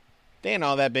 They ain't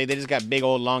all that big. They just got big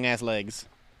old long ass legs.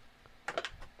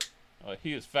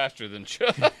 He is faster than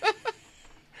Chuck.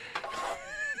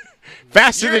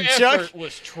 Faster Your than Chuck. effort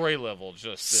was Troy level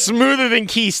just then. Smoother than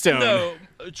Keystone. no,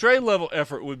 Trey level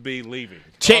effort would be leaving.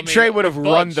 Trey would have with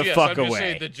run bugs, the yes, fuck I'm just away.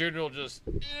 saying the general just.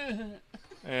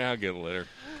 I'll get it later.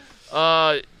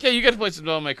 Yeah, you got to play some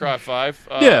Devil May Cry 5.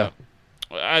 Yeah.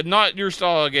 Not your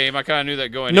style of game. I kind of knew that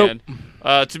going Nope.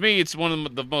 in. To me, it's one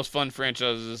of the most fun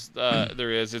franchises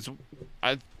there is. It's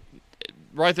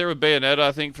right there with Bayonetta,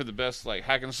 I think, for the best like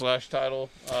hack and slash title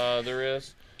there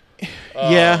is.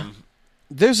 Yeah.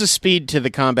 There's a speed to the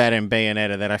combat in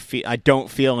Bayonetta that I don't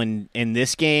feel in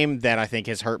this game that I think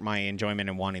has hurt my enjoyment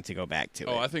and wanting to go back to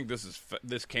Oh, it. I think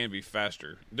this can be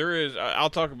faster. There is. I'll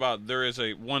talk about. There is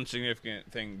one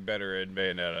significant thing better in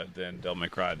Bayonetta than Devil May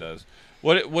Cry does.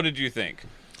 What did you think?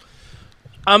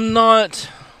 I'm not.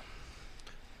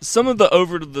 Some of the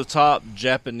over-the-top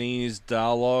Japanese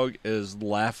dialogue is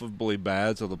laughably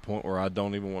bad to the point where I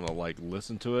don't even want to like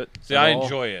listen to it. See, at I all.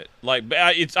 enjoy it. Like,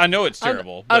 I know it's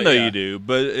terrible. I but know yeah. you do,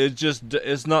 but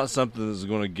it's not something that's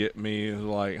going to get me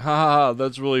like, ha ha ha,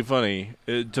 that's really funny.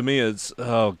 To me, it's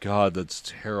oh god, that's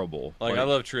terrible. Like, I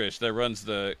love Trish that runs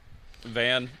the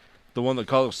van. the one that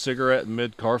calls a cigarette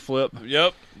mid car flip.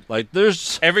 Yep. Like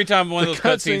there's Every time one of The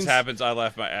those cutscenes cutscenes- happens, I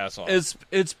laugh my ass off.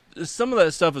 it's some of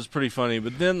that stuff is pretty funny,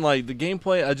 but then like the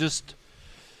gameplay,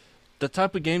 the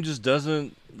type of game just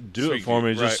doesn't do Sweet, it for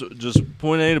me. right. Just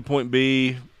point A to point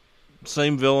B,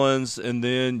 same villains, and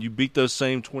then you beat those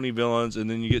same 20 villains, and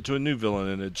then you get to a new villain,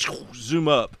 and it zoom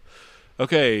up.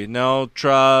 Okay, now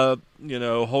try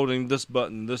holding this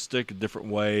button, this stick a different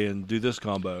way, and do this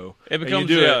combo. It And becomes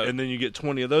you do yeah, it, and then you get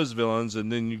 20 of those villains,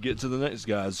 and then you get to the next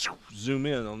guys. Zoom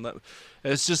in on that.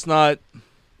 It's just not.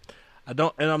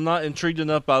 I'm not intrigued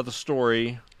enough by the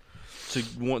story to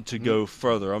want to go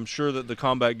further. I'm sure that the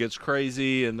combat gets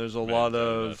crazy, and there's a lot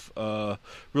of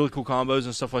really cool combos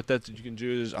and stuff like that you can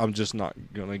do. I'm just not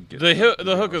gonna get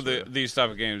the hook of these type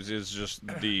of games is just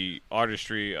the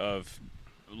artistry of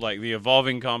like the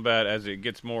evolving combat as it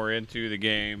gets more into the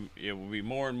game. It will be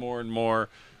more and more and more,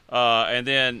 and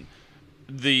then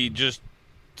the just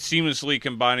seamlessly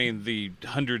combining the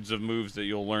hundreds of moves that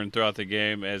you'll learn throughout the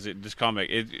game as this comic.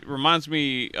 It reminds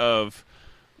me of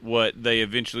what they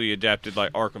eventually adapted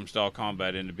like Arkham style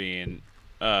combat into being,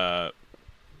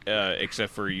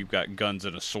 except for you've got guns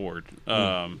and a sword.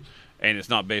 And it's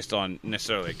not based on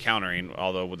necessarily countering,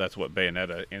 although that's what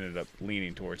Bayonetta ended up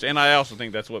leaning towards. And I also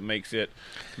think that's what makes it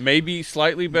maybe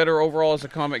slightly better overall as a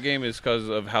combat game is because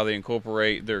of how they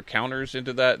incorporate their counters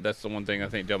into that. That's the one thing I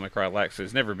think Devil May Cry lacks.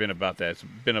 It's never been about that. It's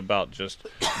been about just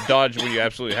dodge when you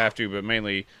absolutely have to, but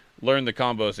mainly learn the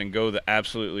combos and go the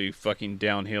absolutely fucking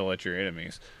downhill at your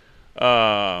enemies.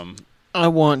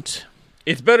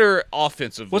 It's better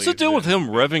offensively. What's the deal with him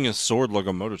revving his sword like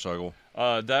a motorcycle?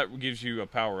 That gives you a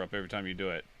power up every time you do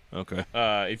it. Okay.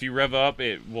 If you rev up,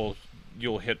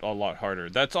 you'll hit a lot harder.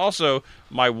 That's also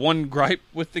my one gripe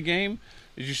with the game.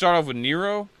 Is you start off with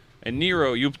Nero, and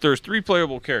Nero, there's 3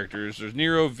 playable characters. There's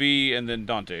Nero, V, and then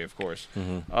Dante, of course.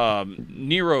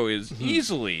 Nero is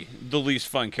easily the least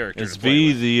fun character. Is to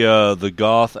play V with. the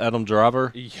goth Adam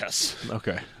Driver? Yes.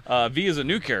 Okay. V is a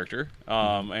new character,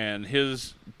 and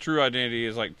his true identity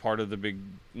is like part of the big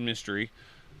mystery,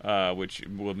 which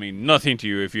will mean nothing to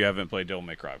you if you haven't played Devil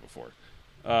May Cry before.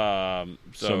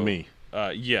 So me.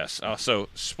 Yes. So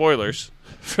spoilers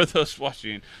for those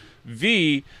watching.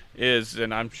 V is,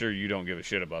 and I'm sure you don't give a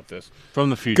shit about this.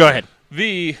 From the future. Go ahead.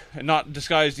 V, not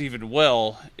disguised even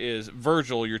well, is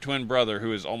Virgil, your twin brother,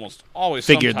 who is almost always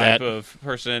Figured some type that. of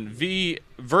person.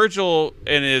 Virgil,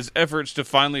 in his efforts to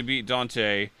finally beat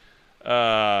Dante,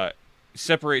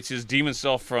 separates his demon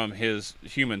self from his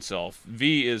human self.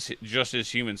 V is just his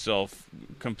human self,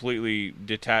 completely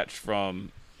detached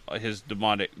from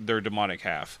their demonic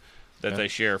half that they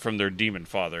share from their demon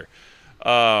father.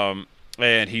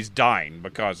 And he's dying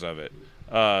because of it.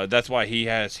 That's why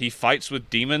he fights with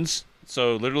demons.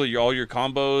 So literally all your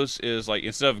combos is like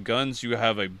instead of guns, you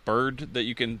have a bird that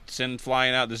you can send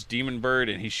flying out, this demon bird,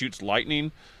 and he shoots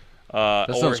lightning.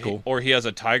 That sounds cool. Or he has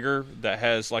a tiger that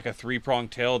has like a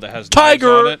 3-pronged tail that has knives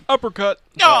on it. Uppercut.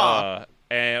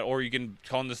 Or you can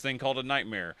call this thing called a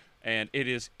nightmare. And it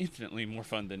is infinitely more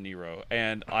fun than Nero.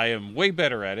 And I am way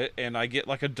better at it, and I get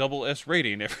like a double S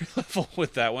rating every level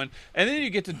with that one. And then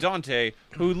you get to Dante,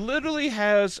 who literally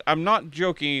has, I'm not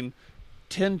joking,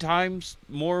 10 times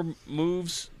more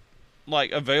moves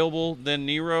like available than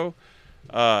Nero.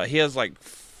 He has like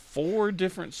 4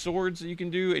 different swords that you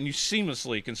can do, and you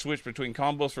seamlessly can switch between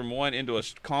combos from one into a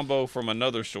combo from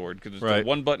another sword, because it's a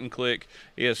one-button click.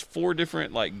 He has 4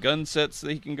 different like gun sets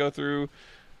that he can go through.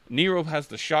 Nero has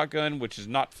the shotgun, which is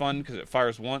not fun because it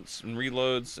fires once and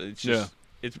reloads. It's just,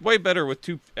 it's way better with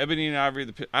 2 Ebony and Ivory.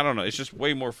 I don't know. It's just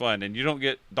way more fun, and you don't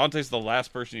get Dante's the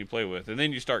last person you play with, and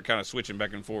then you start kind of switching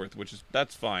back and forth,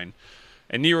 that's fine.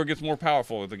 And Nero gets more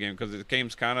powerful with the game because the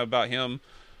game's kind of about him.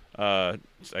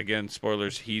 Again,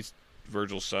 spoilers. He's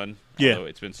Virgil's son. Although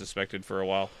it's been suspected for a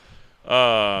while.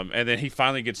 And then he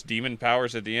finally gets demon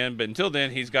powers at the end, but until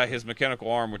then he's got his mechanical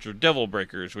arm, which are devil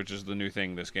breakers, which is the new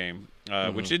thing this game.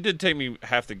 Which it did take me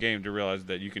half the game to realize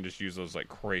that you can just use those like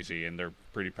crazy, and they're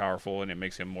pretty powerful, and it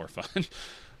makes him more fun.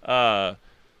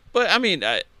 But I mean,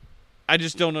 I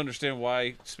just don't understand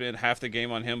why spend half the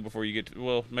game on him before you get to,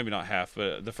 well, maybe not half,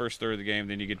 but the first third of the game,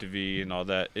 then you get to V and all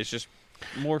that. It's just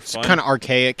more fun. It's kind of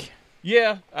archaic.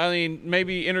 Yeah, I mean,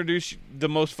 maybe introduce the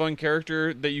most fun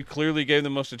character that you clearly gave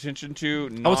the most attention to.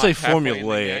 I would say halfway in the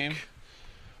formulaic. game.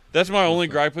 That's my only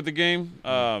gripe with the game.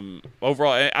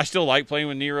 Overall, I still like playing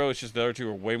with Nero. It's just the other 2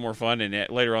 are way more fun. And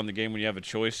later on in the game, when you have a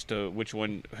choice to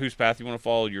whose path you want to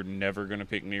follow, you're never going to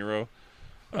pick Nero.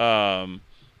 I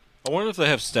wonder if they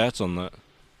have stats on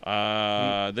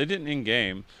that. They didn't in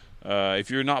game.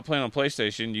 If you're not playing on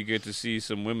PlayStation, you get to see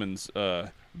some women's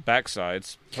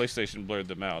backsides. PlayStation blurred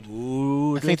them out.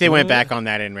 Ooh, I think they went back on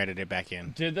that and rented it back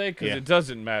in. Did they? Because Yeah. it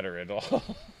doesn't matter at all.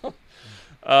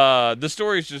 The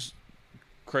story's just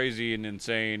crazy and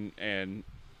insane and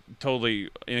totally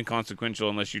inconsequential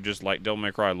unless you just like Devil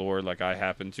May Cry lore like I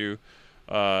happen to.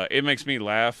 It makes me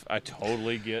laugh. I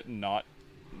totally get not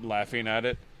laughing at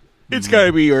it. It's got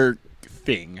to be your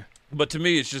thing. But to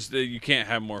me, it's just that you can't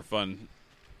have more fun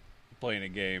playing a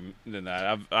game than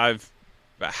that. I've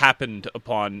happened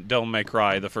upon Devil May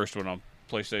Cry, the first one on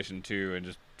PlayStation 2, and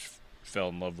just fell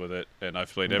in love with it. And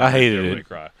I've played every I hated Devil it. May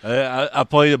Cry. I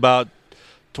played about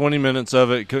 20 minutes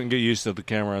of it, couldn't get used to the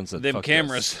camera and said, Them "Fuck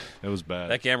cameras. this." It was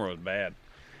bad. That camera was bad.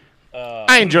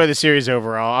 I enjoy the series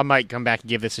overall. I might come back and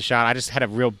give this a shot. I just had a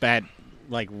real bad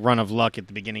run of luck at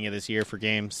the beginning of this year for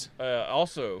games.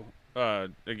 Also,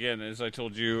 again, as I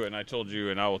told you, and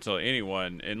I will tell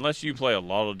anyone, unless you play a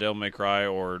lot of Devil May Cry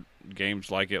or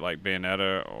games like it, like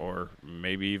Bayonetta, or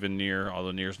maybe even Nier,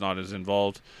 although Nier's not as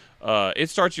involved, it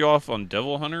starts you off on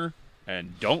Devil Hunter,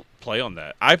 and don't play on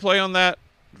that. I play on that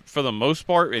for the most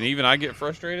part, and even I get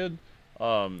frustrated.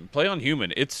 Play on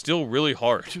Human. It's still really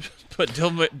hard, but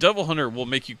Devil Hunter will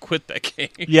make you quit that game.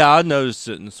 Yeah, I noticed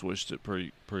it and switched it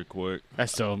pretty quick. I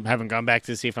still haven't gone back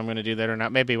to see if I'm going to do that or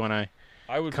not. Maybe when I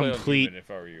would complete play on Human if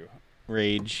I were you.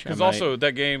 Rage. Because also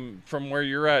that game, from where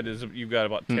you're at, is you've got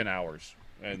about 10 hours,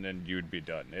 and then you would be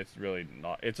done. It's really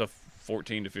not. It's a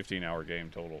 14 to 15 hour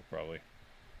game total, probably.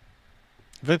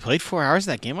 Have I played 4 hours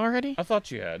of that game already? I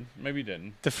thought you had. Maybe you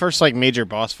didn't. The first major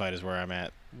boss fight is where I'm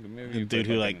at. Maybe The you dude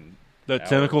played who, an That hour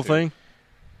tentacle or two. thing?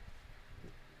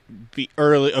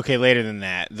 Later than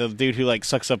that. The dude who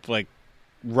sucks up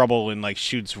rubble and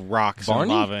shoots rocks Barney?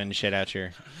 and lava and shit at you.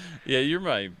 Yeah, you're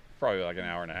probably like an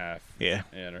hour and a half. Yeah.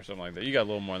 In or something like that. You got a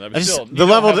little more than that. I But just- still, the you don't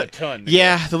level have that- a ton to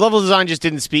Yeah, the level design just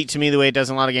didn't speak to me the way it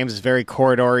does in a lot of games. It's very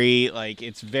corridory.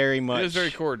 It's very go. much. It is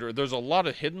very corridor. There's a lot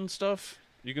of hidden stuff.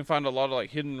 You can find a lot of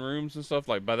hidden rooms and stuff.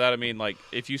 By that I mean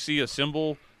if you see a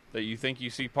symbol that you think you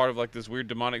see part of this weird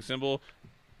demonic symbol,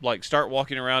 start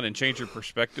walking around and change your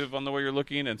perspective on the way you're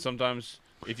looking. And sometimes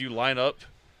if you line up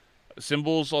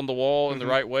symbols on the wall in the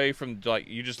right way, from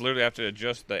you just literally have to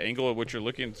adjust the angle at which you're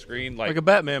looking at the screen. Like a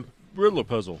Batman Riddler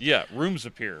puzzle. Yeah, rooms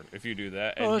appear if you do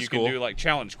that, and that's you can cool. do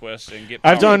challenge quests and get.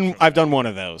 I've powers done from that. one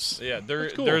of those. Yeah,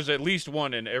 That's cool. there's at least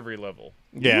one in every level.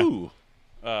 Yeah. Ooh.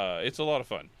 It's a lot of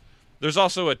fun. There's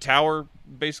also a tower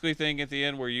basically thing at the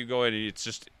end where you go in and it's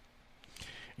just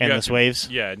Endless waves.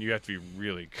 Yeah, and you have to be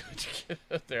really good to get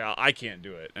up there. I can't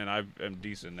do it, and I'm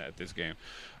decent at this game.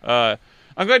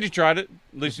 I'm glad you tried it.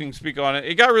 At least you can speak on it.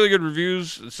 It got really good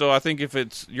reviews, so I think if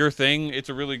it's your thing, it's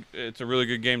a really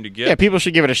good game to get. Yeah, people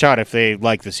should give it a shot if they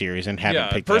like the series and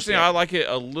haven't picked it up personally, yet. I like it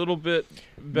a little bit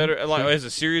better. As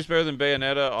a series better than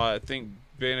Bayonetta. I think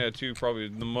Bayonetta 2 probably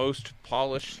the most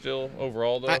polished still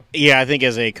overall, though. I think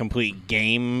as a complete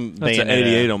game, That's an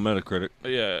 88 on Metacritic.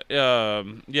 Yeah,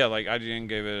 IGN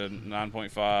gave it a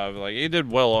 9.5. It did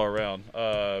well all around.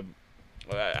 The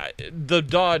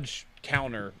dodge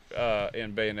counter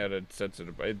in Bayonetta sets it.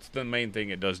 It's the main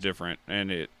thing it does different,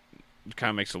 and it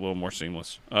kind of makes it a little more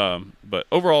seamless. But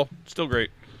overall, still great.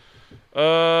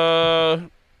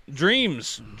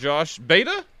 Dreams, Josh,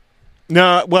 beta.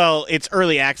 No, well, it's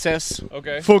early access.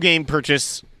 Okay. Full game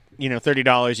purchase,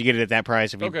 $30. You get it at that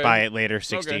price. If you Okay. buy it later,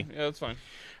 $60. Okay, yeah, that's fine.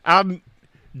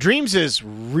 Dreams is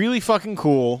really fucking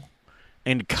cool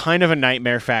and kind of a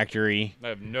nightmare factory. I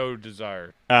have no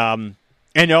desire.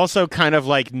 And also kind of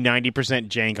 90%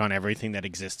 jank on everything that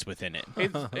exists within it.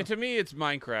 To me, it's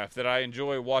Minecraft that I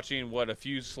enjoy watching what a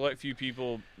select few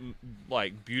people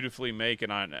beautifully make,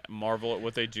 and I marvel at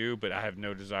what they do. But I have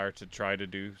no desire to try to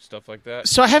do stuff like that.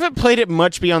 So I haven't played it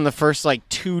much beyond the first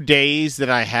 2 days that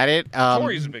I had it.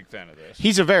 Tori's a big fan of this.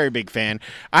 He's a very big fan.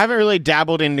 I haven't really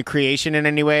dabbled into creation in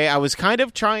any way. I was kind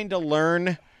of trying to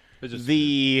learn It just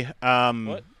the.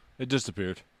 What? It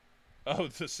disappeared. Oh,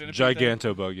 the centipede thing?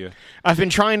 Gigantobug, yeah. I've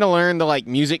been trying to learn the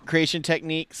music creation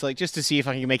techniques, just to see if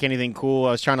I can make anything cool.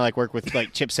 I was trying to work with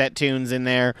chipset tunes in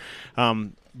there,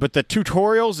 but the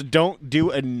tutorials don't do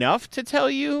enough to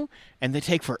tell you, and they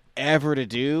take forever to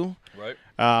do. Right.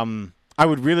 I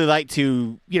would really like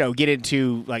to, get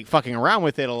into fucking around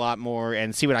with it a lot more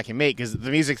and see what I can make, because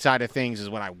the music side of things is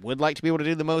what I would like to be able to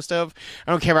do the most of.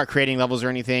 I don't care about creating levels or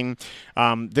anything.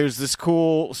 There's this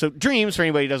cool. So Dreams, for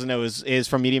anybody who doesn't know, is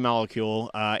from Media Molecule.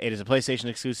 It is a PlayStation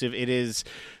exclusive. It is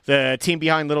the team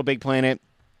behind Little Big Planet.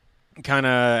 Kind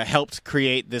of helped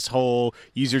create this whole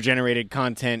user-generated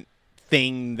content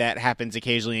thing that happens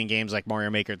occasionally in games like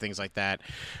Mario Maker, things like that.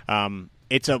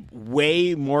 It's a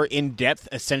way more in-depth,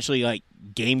 essentially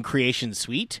game creation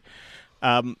suite.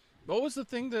 What was the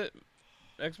thing that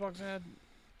Xbox had?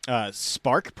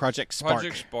 Project Spark.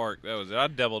 Project Spark. That was it. I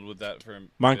dabbled with that for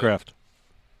Minecraft.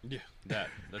 Yeah,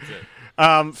 that's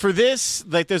it. For this,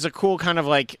 there's a cool kind of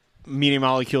Media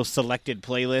Molecule selected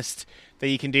playlist that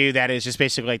you can do that is just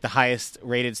basically the highest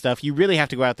rated stuff. You really have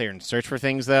to go out there and search for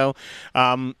things, though.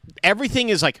 Everything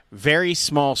is very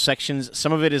small sections.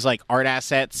 Some of it is art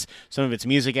assets, some of it's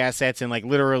music assets, and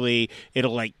literally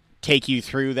it'll take you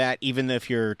through that even if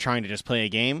you're trying to just play a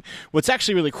game. What's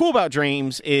actually really cool about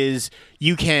Dreams is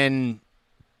you can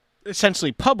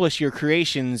essentially publish your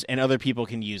creations and other people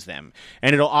can use them,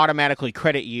 and it'll automatically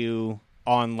credit you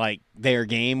on like their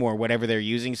game or whatever they're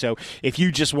using. So if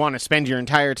you just want to spend your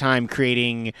entire time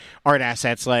creating art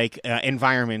assets like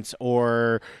environments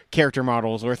or character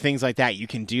models or things like that, you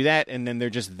can do that, and then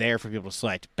they're just there for people to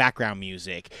select. Background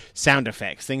music, sound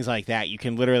effects, things like that. You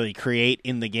can literally create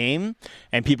in the game,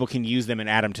 and people can use them and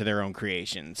add them to their own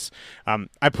creations.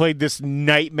 I played this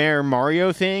Nightmare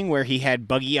Mario thing where he had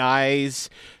buggy eyes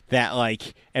that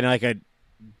like and like a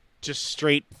just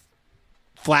straight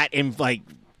flat and like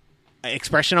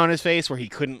expression on his face where he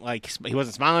couldn't like he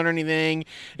wasn't smiling or anything.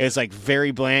 It was like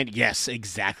very bland. Yes,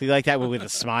 exactly like that, but with a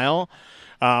smile.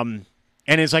 And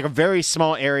it's like a very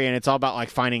small area, and it's all about like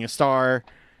finding a star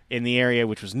in the area,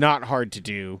 which was not hard to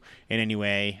do in any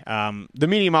way. The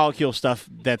Media Molecule stuff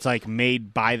that's like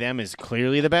made by them is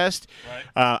clearly the best.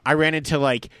 Right. I ran into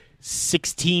like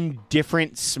 16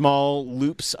 different small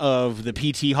loops of the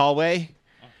PT hallway.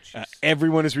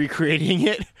 Everyone is recreating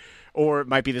it. Or it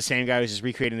might be the same guy who's just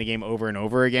recreating the game over and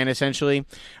over again, essentially.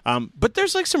 But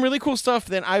there's like some really cool stuff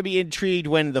that I'd be intrigued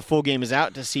when the full game is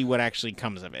out to see what actually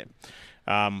comes of it.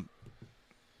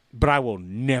 But I will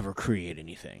never create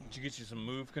anything. Did you get you some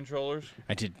Move controllers?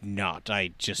 I did not.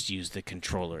 I just used the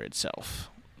controller itself.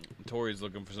 Tori's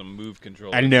looking for some Move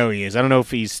controllers. I know he is. I don't know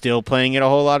if he's still playing it a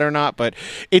whole lot or not, but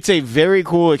it's a very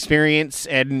cool experience.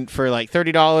 And for like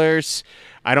 $30,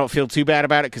 I don't feel too bad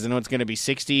about it because I know it's going to be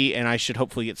 $60, and I should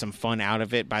hopefully get some fun out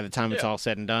of it by the time it's all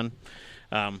said and done.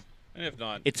 And if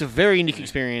not, It's a very unique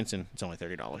experience, and it's only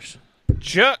 $30.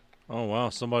 Chuck. Oh wow,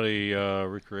 somebody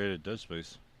recreated Dead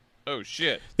Space. Oh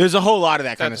shit! There's a whole lot of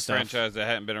that kind of That's a stuff. franchise that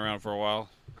hadn't been around for a while.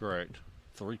 Correct.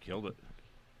 3 killed it.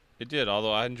 It did,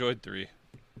 although I enjoyed 3.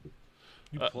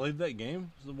 You played that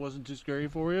game? It wasn't too scary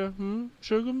for you?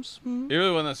 Shugums? It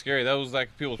really wasn't that scary. That was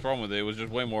like people's problem with it. It was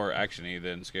just way more actiony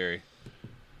than scary.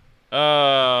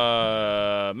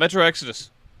 Metro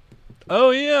Exodus. Oh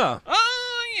yeah.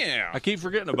 Oh yeah. I keep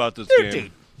forgetting about this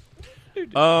Dude.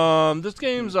 game. This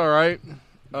game's all right.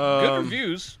 Good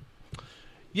reviews.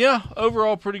 Yeah,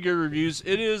 overall pretty good reviews.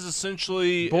 It is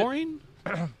essentially Boring.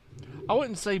 I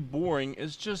wouldn't say boring.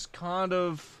 It's just kind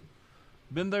of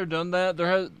been there, done that.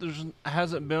 There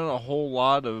hasn't been a whole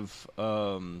lot of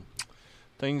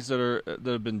things that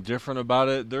have been different about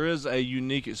it. There is a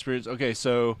unique experience. Okay,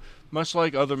 so much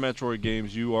like other Metroid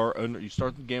games, you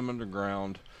start the game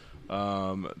underground.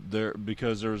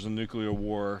 Because there's a nuclear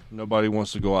war, nobody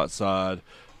wants to go outside.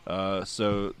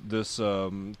 So this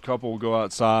couple will go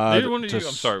outside. I'm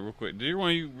sorry, real quick. Did either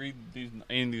one of you read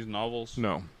any of these novels?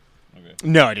 No, Okay.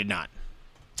 No, I did not.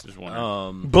 Just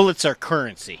wondering. Bullets are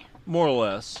currency. more or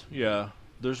less. Yeah,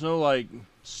 there's no like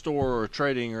store or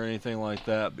trading or anything like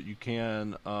that, but you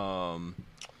can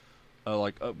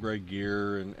like upgrade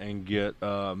gear and get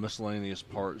miscellaneous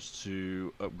parts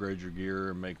to upgrade your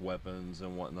gear and make weapons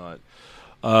and whatnot.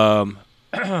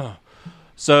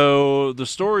 So the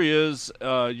story is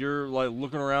you're like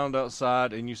looking around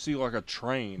outside and you see like a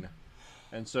train.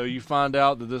 And so you find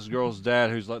out that this girl's dad,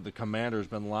 who's like the commander, has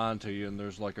been lying to you, and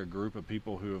there's like a group of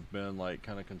people who have been like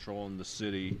kind of controlling the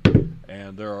city,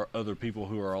 and there are other people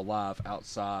who are alive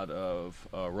outside of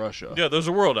Russia. Yeah, there's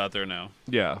a world out there now.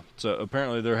 Yeah, so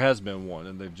apparently there has been one,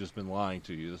 and they've just been lying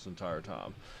to you this entire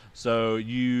time. So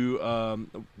you're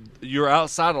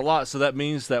outside a lot, so that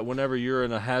means that whenever you're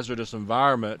in a hazardous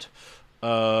environment,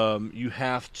 you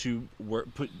have to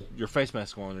put your face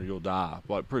mask on or you'll die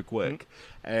like pretty quick,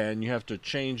 and you have to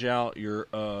change out your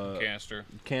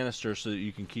canister so that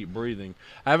you can keep breathing.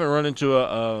 I haven't run into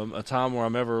a time where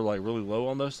I'm ever like really low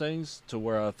on those things to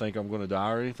where I think I'm going to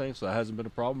die or anything, so that hasn't been a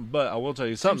problem. But I will tell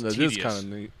you something that is kind of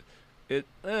neat.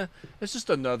 It's just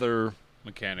another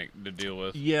mechanic to deal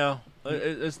with. Yeah,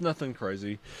 it's nothing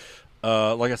crazy.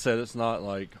 Like I said, it's not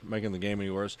like making the game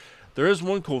any worse. There is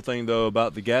one cool thing, though,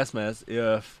 about the gas mask.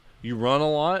 If you run a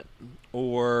lot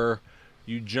or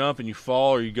you jump and you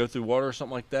fall or you go through water or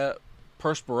something like that,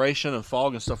 perspiration and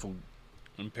fog and stuff will...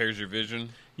 Impairs your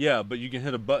vision? Yeah, but you can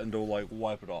hit a button to, like,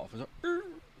 wipe it off. It's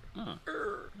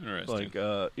like,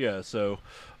 Interesting. So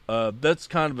that's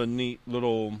kind of a neat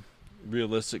little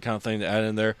realistic kind of thing to add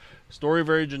in there. Story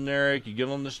very generic. You get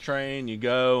on this train, you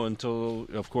go until,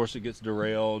 of course, it gets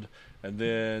derailed, and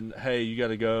then, hey, you got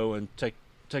to go and take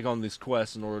on these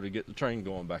quests in order to get the train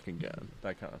going back again,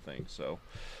 that kind of thing. So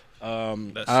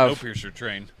that Snowpiercer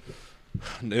train,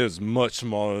 it is much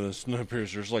smaller than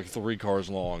Snowpiercer. It's like 3 cars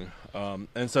long,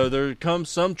 and so there comes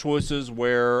some choices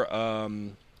where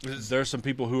there's some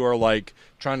people who are like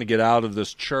trying to get out of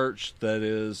this church that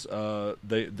is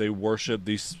they worship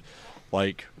these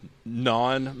like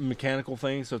non-mechanical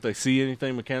things. So if they see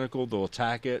anything mechanical, they'll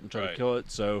attack it and try to Right. kill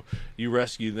it. So you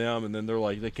rescue them, and then they're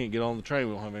like, they can't get on the train.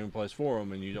 We don't have any place for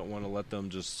them, and you don't want to let them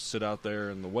just sit out there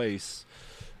in the waste.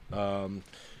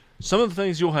 Some of the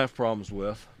things you'll have problems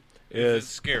with It's is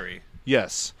scary.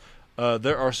 yes.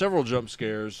 There are several jump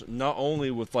scares, not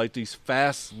only with like these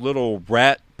fast little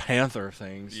rat panther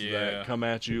things Yeah. that come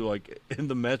at you like in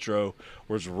the metro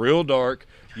where it's real dark.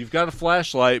 You've got a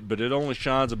flashlight, but it only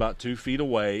shines about 2 feet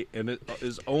away, and it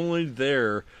is only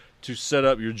there to set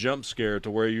up your jump scare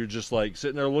to where you're just like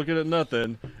sitting there looking at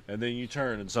nothing, and then you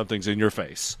turn and something's in your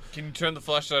face. Can you turn the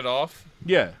flashlight off?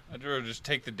 Yeah, I'd rather just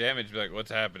take the damage and be like,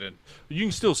 what's happening? you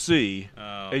can still see,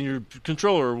 Oh. and your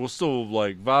controller will still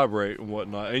like vibrate and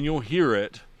whatnot, and you'll hear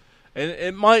it. And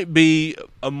it might be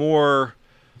a more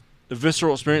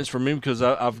visceral experience for me because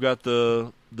I've got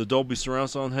the Dolby surround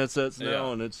sound headsets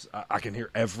now, Yeah. and I can hear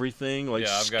everything like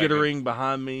Yeah, I've got skittering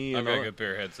behind me. I've And got a all good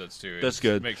pair of headsets too. That's It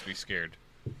good. Makes me scared.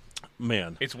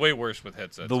 man. It's way worse with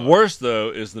headsets. The on. worst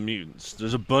though is the mutants.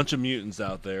 There's a bunch of mutants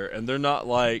out there, and they're not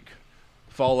like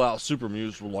Fallout super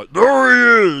mutants. We're like,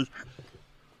 there he is.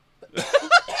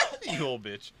 You old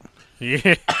bitch.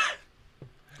 Yeah.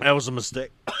 That was a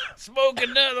mistake. Smoke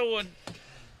another one.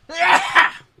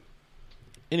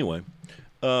 Anyway,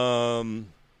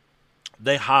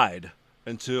 they hide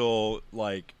until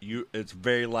like it's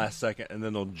very last second, and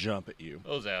then they'll jump at you.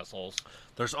 Those assholes.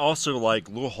 There's also like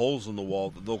little holes in the wall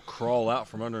that they'll crawl out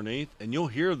from underneath, and you'll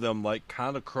hear them like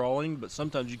kind of crawling, but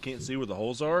sometimes you can't see where the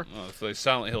holes are. Oh, so they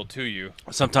Silent Hill to you.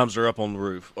 Sometimes they're up on the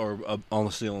roof or up on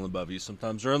the ceiling above you.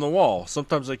 Sometimes they're in the wall.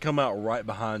 Sometimes they come out right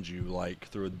behind you, like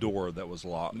through a door that was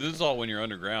locked. This is all when you're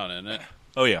underground, isn't it?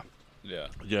 Oh yeah, Yeah.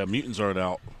 yeah. Mutants aren't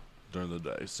out during the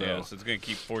day, so. Yeah, so it's gonna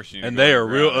keep forcing you. To And go they are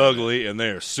real underground, isn't it? ugly, and they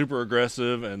are super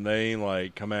aggressive, and they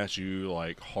like come at you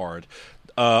like hard.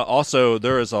 Also,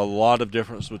 there is a lot of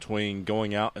difference between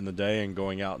going out in the day and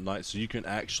going out at night, so you can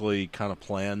actually kind of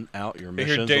plan out your I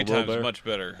missions hear a little daytime's better. much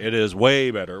better. It is way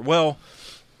better. Well,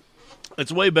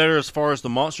 it's way better as far as the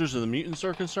monsters and the mutants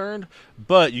are concerned,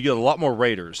 but you get a lot more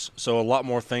raiders, so a lot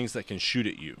more things that can shoot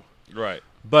at you. Right.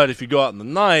 But if you go out in the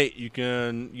night, you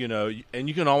can, and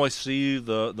you can always see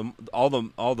all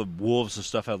the wolves and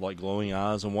stuff have like glowing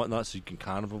eyes and whatnot, so you can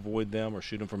kind of avoid them or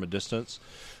shoot them from a distance.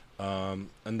 And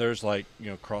there's like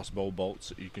crossbow bolts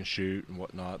that you can shoot and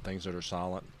whatnot, things that are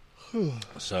silent.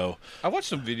 So I watched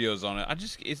some videos on it.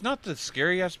 It's not the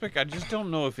scary aspect. I just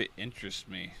don't know if it interests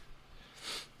me.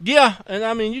 yeah, and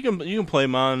I mean you can play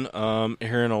mine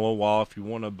here in a little while if you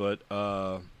want to, but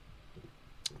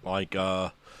I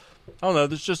don't know.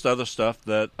 There's just other stuff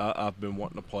that I've been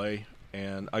wanting to play,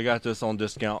 and I got this on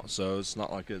discount, so it's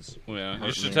not like it's. Yeah, hurting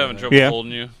you're just me having or trouble Yeah.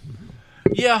 holding you.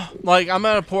 Yeah, like I'm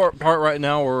at a part right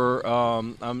now where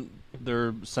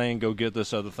they're saying go get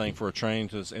this other thing for a train.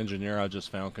 This engineer I just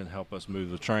found can help us move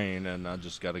the train, and I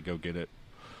just got to go get it.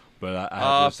 But I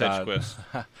have to Fetch decide. quest.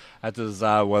 I have to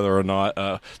decide whether or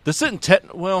not this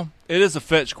isn't well. It is a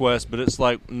fetch quest, but it's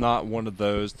like not one of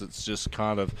those that's just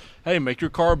kind of hey, make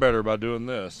your car better by doing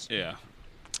this. Yeah.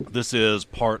 This is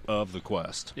part of the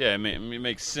quest. Yeah, it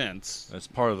makes sense. It's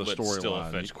part of the But it's still a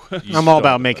storyline. fetch quest. You I'm all still-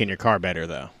 about making your car better,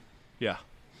 though. Yeah.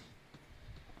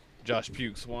 Josh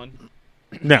Pukes one.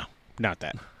 No, not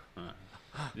that.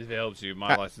 If it helps you,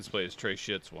 my license plate is Trey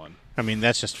Shits one. I mean,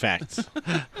 that's just facts.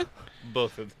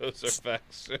 Both of those are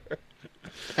facts, sir.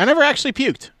 I never actually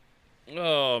puked.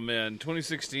 Oh man,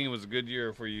 2016 was a good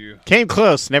year for you. Came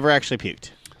close, never actually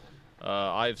puked.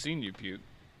 I've seen you puke.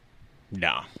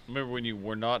 No, Remember when you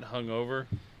were not hungover?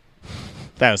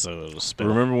 that was a little spill.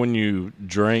 Remember when you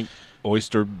drank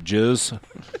oyster jizz?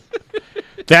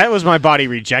 That was my body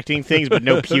rejecting things, but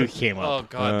no puke came Oh up.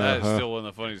 god, that is still one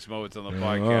of the funniest moments on the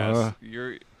podcast.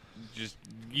 You're just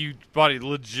you body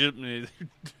legitimately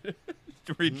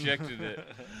rejected it.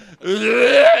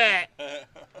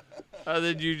 And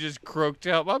then you just croaked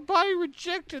out, my body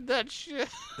rejected that shit.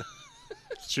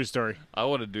 It's a true story. I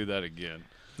want to do that again.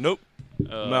 Nope.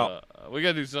 No. We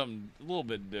gotta do something a little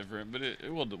bit different, but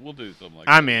we'll do something like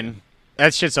I'm that. in.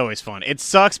 That shit's always fun. It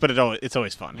sucks, but it's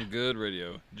always fun. Good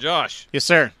radio. Josh, Yes,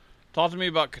 sir. talk to me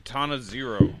about Katana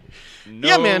Zero. No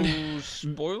Yeah, man.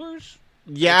 spoilers?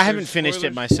 Yeah, I If haven't there's finished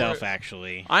it spoilers myself, for it-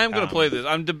 actually. I am going to play this.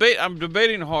 I'm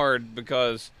debating hard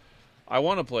because I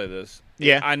want to play this.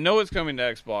 Yeah. I know it's coming to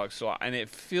Xbox, and it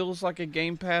feels like a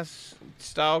Game Pass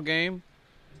style game.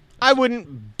 I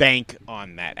wouldn't bank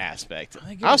on that aspect.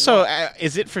 think it Also, will.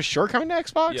 is it for sure coming to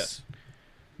Xbox? Yes.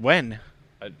 When?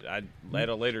 At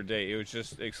a later date. It was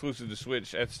just exclusive to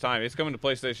Switch at the time. It's coming to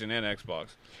PlayStation and Xbox.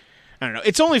 I don't know.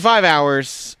 It's only 5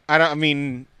 hours. I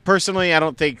mean, personally, I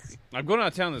don't think. I'm going out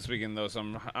of town this weekend though, so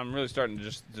I'm really starting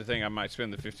to think I might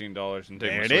spend the $15 and take.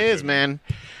 There my it Switch is, over.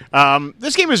 man.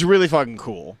 This game is really fucking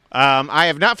cool. I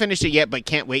have not finished it yet, but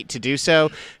can't wait to do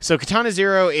so. So Katana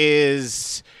Zero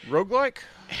is Roguelike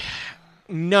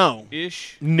no.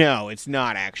 ish. No, it's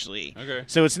not actually. Okay.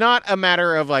 So it's not a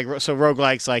matter of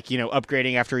roguelikes like,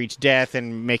 upgrading after each death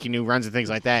and making new runs and things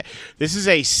like that. This is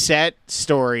a set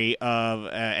story of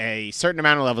a certain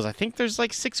amount of levels. I think there's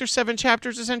like 6 or 7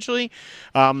 chapters essentially.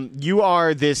 You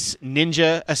are this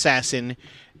ninja assassin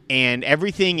and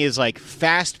everything is like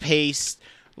fast-paced,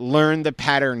 learn the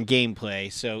pattern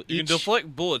gameplay. So You can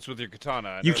deflect bullets with your katana.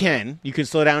 I You know can. You can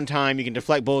slow down time. You can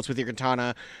deflect bullets with your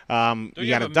katana. that. You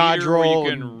got have a dodge meter where roll. You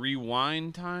can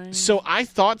rewind time. So I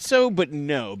thought so, but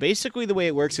no. Basically, the way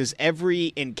it works is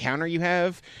every encounter you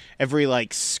have, every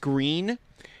screen,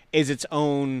 is its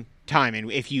own time,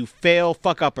 and if you fail,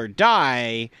 fuck up, or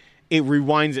die, it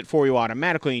rewinds it for you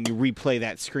automatically, and you replay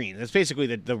that screen. That's basically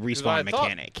the 'Cause respawn I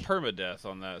mechanic. thought permadeath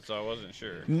on that, so I wasn't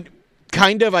sure.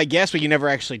 Kind of, I guess, but you never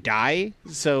actually die.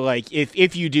 So,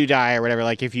 if you do die or whatever,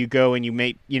 if you go and you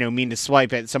mean to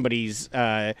swipe at somebody's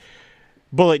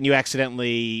bullet and you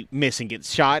accidentally miss and get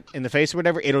shot in the face or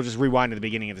whatever, it'll just rewind to the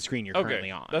beginning of the screen you're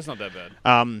currently on. That's not that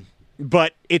bad.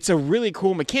 But it's a really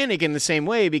cool mechanic in the same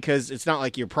way because it's not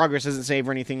like your progress doesn't save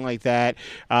or anything like that.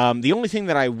 The only thing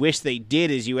that I wish they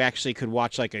did is you actually could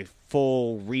watch a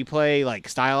full replay,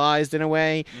 stylized in a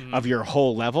way, of your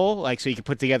whole level, so you can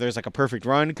put together as a perfect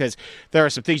run, because there are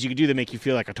some things you can do that make you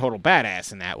feel like a total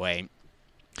badass in that way.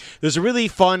 There's a really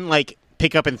fun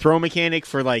pick up and throw mechanic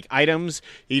for items.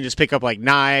 You can just pick up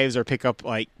knives or pick up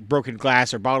broken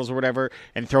glass or bottles or whatever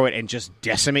and throw it and just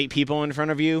decimate people in front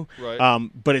of you. Right.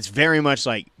 But it's very much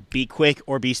be quick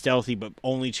or be stealthy, but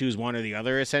only choose one or the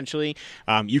other essentially.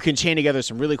 You can chain together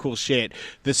some really cool shit.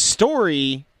 The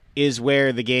story is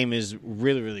where the game is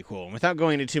really, really cool. And without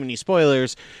going into too many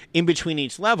spoilers, in between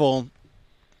each level,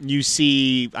 you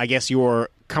see, I guess, your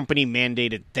company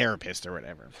mandated therapist or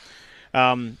whatever.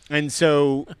 And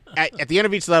so at the end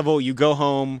of each level, you go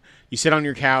home, you sit on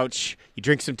your couch, you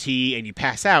drink some tea, and you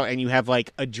pass out, and you have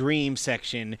a dream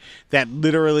section that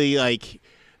literally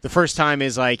the first time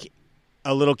is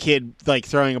a little kid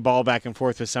throwing a ball back and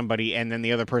forth with somebody, and then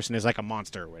the other person is a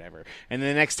monster or whatever. And then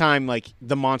the next time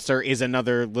the monster is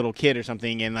another little kid or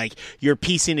something, and you're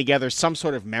piecing together some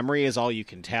sort of memory is all you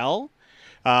can tell.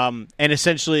 And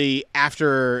essentially,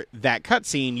 after that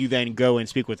cutscene, you then go and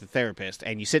speak with the therapist,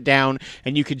 and you sit down,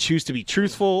 and you can choose to be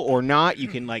truthful or not. You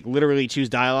can literally choose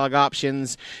dialogue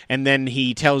options, and then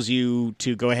he tells you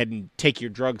to go ahead and take your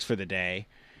drugs for the day.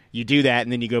 You do that,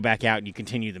 and then you go back out and you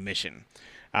continue the mission.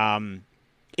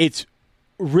 It's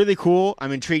really cool.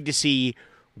 I'm intrigued to see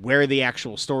where the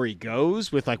actual story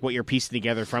goes with what you're piecing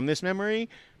together from this memory.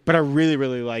 But I really,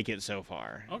 really like it so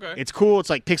far. Okay. It's cool. It's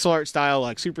pixel art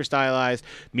style, super stylized.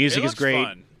 Music It is looks great.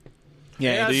 Fun.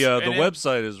 Yeah. Yes, The and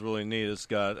website is really neat. It's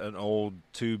got an old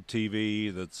tube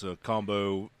TV that's a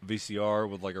combo VCR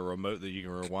with a remote that you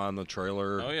can rewind the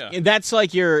trailer. Oh yeah. And that's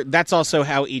that's also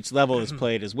how each level is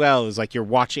played as well, is you're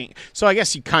watching. So I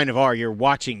guess you kind of are. You're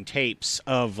watching tapes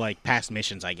of past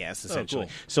missions, I guess, essentially.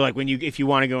 cool. So if you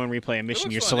want to go and replay a mission,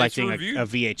 looks you're fun. selecting It's reviewed a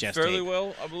VHS fairly tape.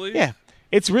 well, I believe. Yeah.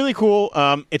 It's really cool.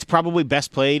 It's probably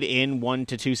best played in 1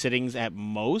 to 2 sittings at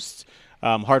most.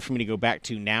 Hard for me to go back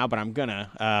to now, but I'm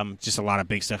gonna. Just a lot of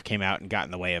big stuff came out and got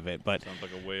in the way of it. But Sounds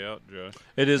like a way out, Josh.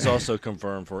 It is also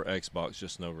confirmed for Xbox,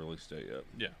 just no release date yet.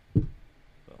 Yeah.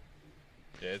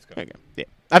 Yeah, it's good. okay. Yeah,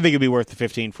 I think it'd be worth the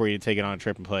 15 for you to take it on a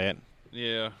trip and play it.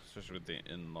 Yeah, especially with the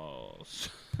in-laws.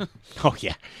 Oh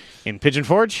yeah, in Pigeon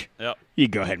Forge, Yep. you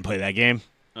can go ahead and play that game.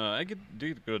 I could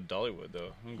go to Dollywood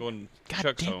though. I'm going to God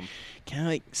Chuck's damn. home. Can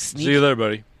I sneak? See you there,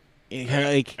 buddy. Can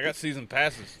I I got season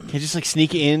passes. can I just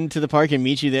sneak into the park and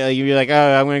meet you there? You'd be like,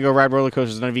 oh, I'm gonna go ride roller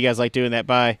coasters. None of you guys like doing that.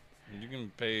 Bye. You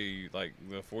can pay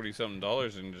the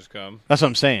 $40-something and just come. That's what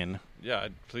I'm saying. Yeah,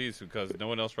 please, because no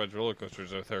one else rides roller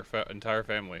coasters with their entire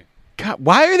family. God,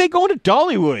 why are they going to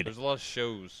Dollywood? There's a lot of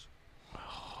shows.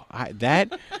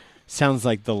 That sounds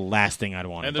like the last thing I'd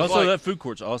want. And to there's Also, like- that food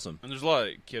court's awesome. And there's a lot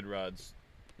of kid rides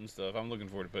and stuff. I'm looking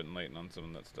forward to putting Leighton on some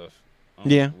of that stuff. I'll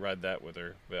Yeah. ride that with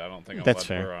her, but I don't think I'm That's allowed to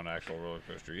fair. put her on an actual roller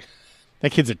coaster.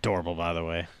 That kid's adorable, by the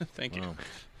way. Thank you. Wow.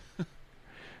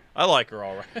 I like her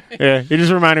all right. Yeah, it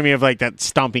just reminded me of that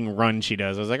stomping run she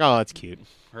does. I was like, oh, that's cute.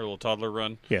 Her little toddler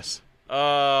run. Yes.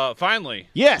 Finally,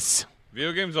 Yes.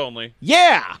 video games only.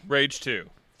 Yeah. Rage 2.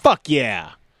 Fuck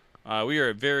yeah. We are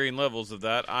at varying levels of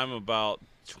that. I'm about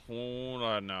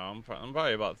I'm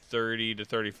probably about 30 to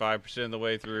 35% of the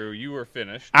way through. You were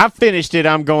finished, I've finished it.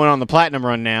 I'm going on the platinum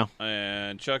run now.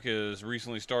 and Chuck has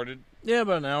recently started. Yeah,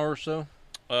 about an hour or so.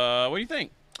 What do you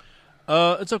think?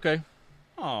 It's okay.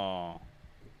 Oh,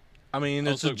 I mean,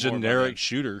 it's a Let's look more about generic it.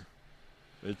 shooter.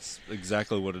 It's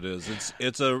exactly what it is.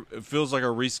 It feels like a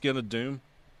reskin of Doom.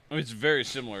 it's very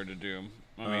similar to Doom.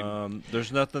 I mean,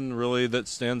 There's nothing really that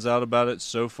stands out about it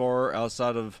so far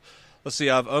outside of, let's see,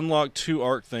 I've unlocked 2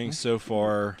 arc things so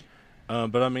far,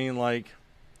 but I mean, like,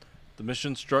 the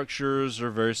mission structures are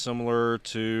very similar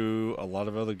to a lot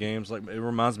of other games. Like, it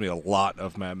reminds me a lot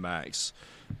of Mad Max.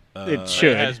 It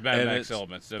should. it has Mad and Max it's-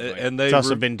 elements, definitely. And they It's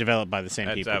also re- been developed by the same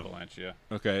That's people. Avalanche, yeah.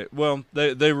 Okay, well,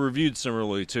 they reviewed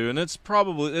similarly too, and its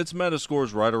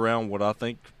Metascore's right around what I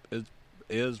think it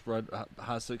is, right,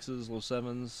 high 6s, low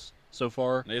 7s so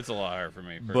far. It's a lot higher for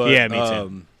me. But Yeah, me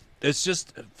too. It's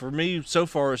just, for me so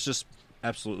far, it's just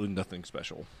absolutely nothing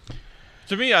special.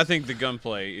 To me, I think the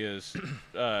gunplay is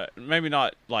maybe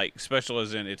not like special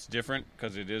as in it's different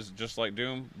because it is just like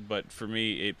Doom. But for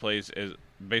me, it plays as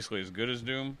basically as good as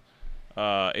Doom.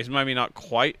 It's maybe not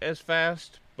quite as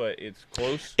fast, but it's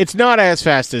close. It's not as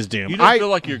fast as Doom. You don't feel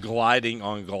like you're gliding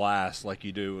on glass like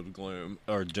you do with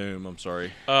Doom. I'm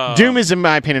sorry. Doom is, in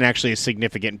my opinion, actually a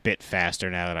significant bit faster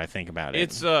now that I think about it.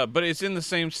 It's but it's in the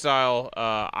same style.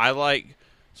 I like,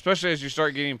 especially as you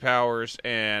start getting powers,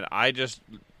 and I just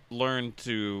learned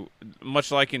to,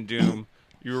 much like in Doom,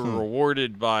 you're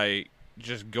rewarded by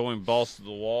just going balls to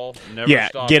the wall. Never yeah,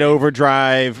 stopping. get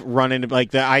overdrive, run into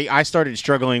like the. I started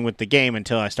struggling with the game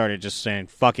until I started just saying,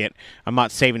 "Fuck it, I'm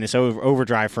not saving this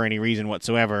overdrive for any reason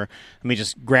whatsoever. Let me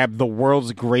just grab the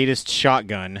world's greatest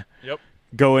shotgun, Yep.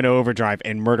 go into overdrive,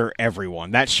 and murder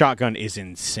everyone." That shotgun is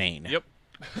insane. Yep.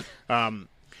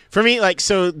 For me, like,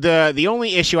 so the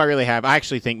only issue I really have, I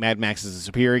actually think Mad Max is a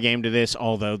superior game to this,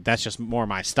 although that's just more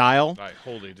my style. I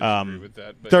wholly disagree with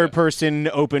that. But Third person,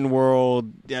 open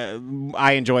world,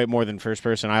 I enjoy it more than first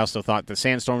person. I also thought the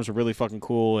sandstorms were really fucking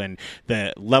cool, and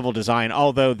the level design,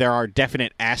 although there are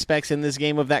definite aspects in this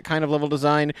game of that kind of level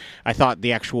design, I thought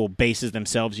the actual bases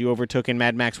themselves you overtook in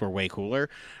Mad Max were way cooler.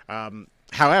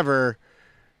 However,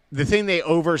 the thing they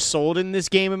oversold in this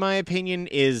game, in my opinion,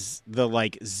 is the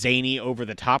like zany over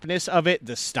the topness of it,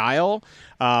 the style.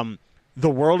 The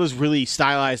world is really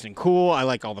stylized and cool. I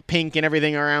like all the pink and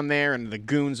everything around there, and the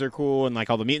goons are cool, and like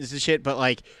all the mutants and shit. But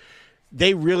like,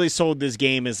 they really sold this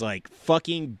game as like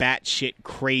fucking batshit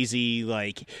crazy.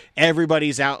 Like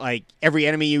everybody's out, like every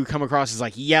enemy you come across is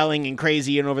like yelling and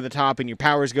crazy and over the top, and your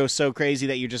powers go so crazy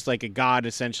that you're just like a god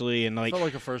essentially. And like, Felt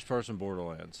like a first-person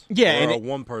Borderlands. Yeah, or and a it-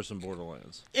 one-person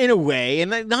Borderlands. in a way,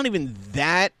 and not even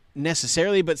that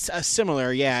necessarily, but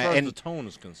similar, yeah. As far as And the tone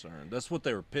is concerned, that's what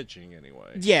they were pitching anyway.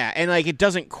 yeah, and like it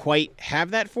doesn't quite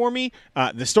have that for me.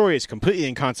 The story is completely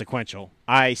inconsequential.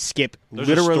 I skip There's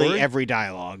a literally story? every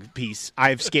dialogue piece.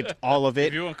 I've skipped all of if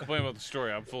it. you want to complain about the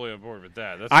story, I'm fully on board with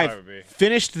that. That's fine I've with me.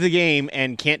 finished the game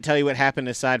and can't tell you what happened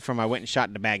aside from I went and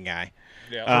shot the bad guy.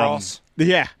 Yeah. Ross.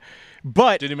 Yeah,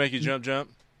 but Did he make you jump?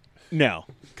 no,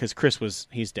 because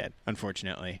he's dead,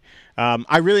 unfortunately.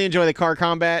 I really enjoy the car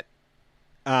combat.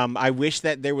 I wish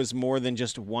that there was more than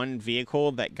just one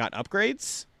vehicle that got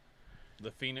upgrades.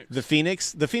 The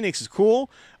Phoenix. The Phoenix is cool.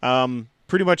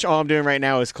 Pretty much all I'm doing right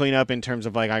now is clean up in terms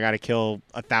of like I got to kill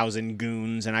 1,000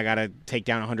 goons and I got to take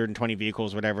down 120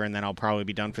 vehicles, whatever, and then I'll probably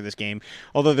be done for this game.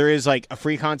 Although there is like a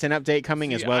free content update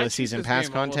coming as well I as treat season this pass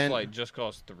game almost content. like Just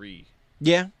Cause 3.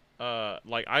 Yeah,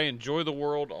 Like I enjoy the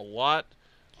world a lot.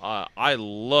 I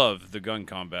love the gun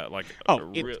combat. Like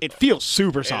it feels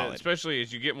super and solid. especially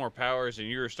as you get more powers and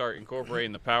you start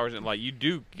incorporating the powers, and like you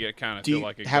do get kind of Do feel you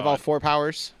like a have god. all 4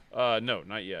 powers? No,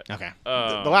 not yet. Okay.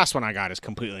 The last one I got is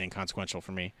completely inconsequential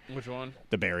for me. Which one?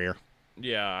 The barrier.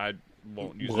 Yeah, I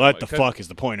won't use it What the much. 'Cause- fuck is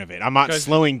the point of it? I'm not 'cause-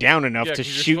 slowing down enough Yeah, to 'cause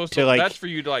you're shoot supposed to like. That's for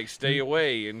you to like stay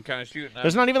away and kind of shoot.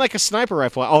 There's not even like a sniper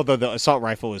rifle, although the assault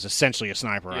rifle is essentially a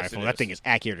sniper Yes, rifle. it That is. thing is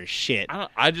accurate as shit.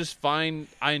 I just find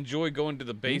I enjoy going to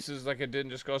the bases like I did in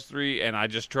Just Cause 3, and I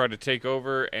just try to take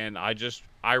over, and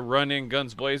I run in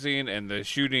guns blazing, and the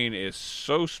shooting is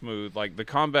so smooth. Like the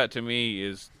combat to me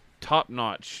is top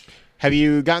notch. Have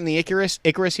you gotten the Icarus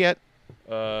yet?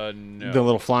 No, The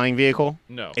little flying vehicle?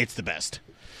 no. It's the best.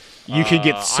 You could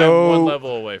get I'm so one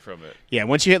level away from it. yeah.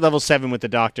 Once you hit level 7 with the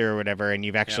doctor or whatever, and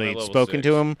you've actually level spoken 6.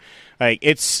 to him, like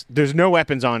there's no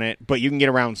weapons on it, but you can get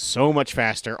around so much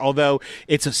faster. Although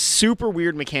it's a super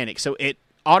weird mechanic, so it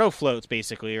auto floats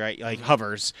basically, right? Like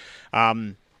hovers,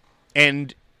 and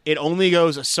it only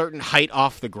goes a certain height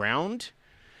off the ground.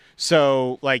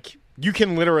 So like you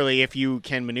can literally, if you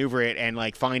can maneuver it and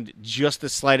like find just the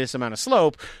slightest amount of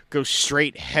slope, go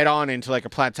straight head on into like a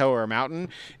plateau or a mountain,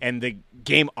 and the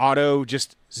game auto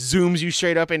just zooms you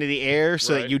straight up into the air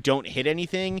so that you don't hit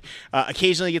anything.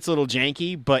 Occasionally it gets a little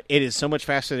janky, but it is so much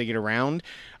faster to get around.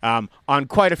 On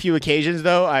quite a few occasions,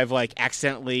 though, I've like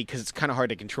accidentally, because it's kind of hard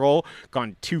to control,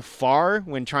 gone too far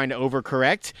when trying to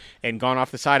overcorrect and gone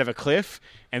off the side of a cliff,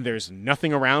 and there's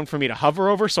nothing around for me to hover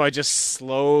over, so I just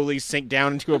slowly sink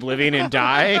down into oblivion and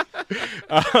die.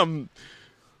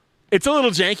 It's a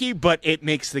little janky, but it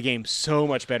makes the game so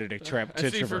much better to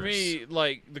traverse. For me,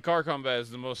 like, the car combat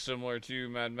is the most similar to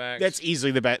Mad Max. That's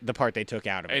easily the part they took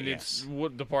out of it. And it's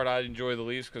the part I enjoy the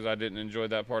least because I didn't enjoy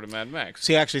that part of Mad Max.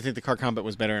 See, I actually think the car combat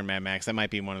was better in Mad Max. That might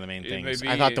be one of the main things.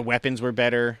 Maybe, I thought the weapons were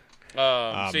better.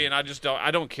 And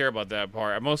I don't care about that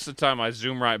part. Most of the time, I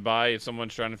zoom right by if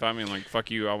someone's trying to find me. I'm like,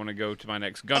 fuck you, I want to go to my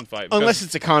next gunfight. Unless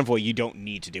it's a convoy, you don't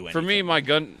need to do anything. For me,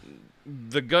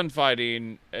 the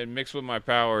gunfighting and mixed with my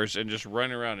powers and just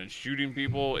running around and shooting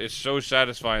people is so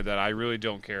satisfying that I really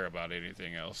don't care about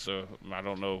anything else. So I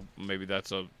don't know, maybe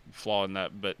that's a flaw in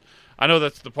that, but I know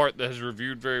that's the part that has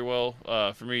reviewed very well.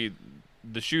 For me,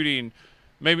 the shooting,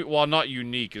 maybe while not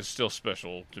unique, is still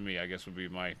special to me, I guess would be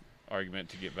my argument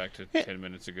to get back to 10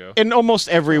 minutes ago. And almost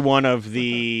every one of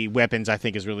the weapons I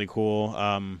think is really cool.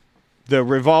 The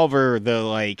revolver,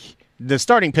 the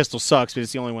starting pistol sucks, but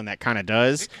it's the only one that kind of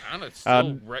does. It kind of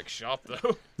still wrecks shop,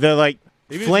 though. The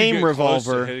Even flame if you get close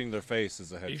revolver. to hitting their face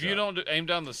is a headshot. If you don't aim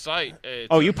down the sight,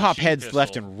 you pop heads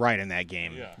left and right in that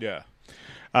game. Yeah.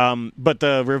 But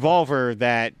the revolver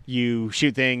that you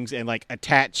shoot things and like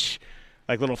attach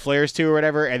like little flares to or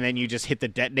whatever, and then you just hit the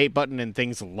detonate button and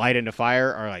things light into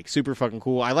fire are like super fucking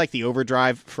cool. I like the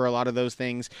overdrive for a lot of those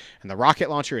things, and the rocket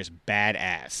launcher is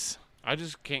badass. I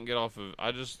just can't get off of.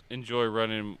 I just enjoy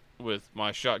running with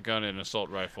my shotgun and assault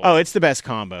rifle. Oh, it's the best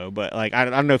combo, but like I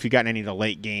don't know if you've gotten any of the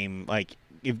late game, like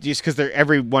just because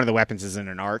every one of the weapons is in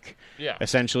an arc. Yeah.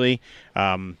 Essentially,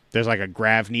 there's like a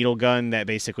grav needle gun that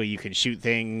basically you can shoot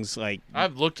things like.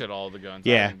 I've looked at all the guns.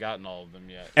 Yeah. I haven't gotten all of them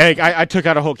yet. And I took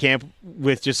out a whole camp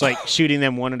with just like shooting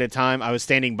them one at a time. I was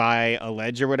standing by a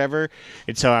ledge or whatever,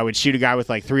 and so I would shoot a guy with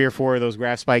like 3 or 4 of those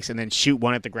grav spikes, and then shoot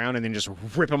one at the ground, and then just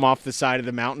rip them off the side of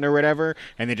the mountain or whatever,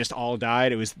 and they just all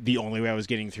died. It was the only way I was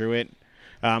getting through it.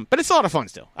 But it's a lot of fun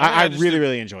still. I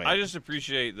really enjoy it. I just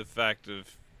appreciate the fact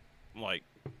of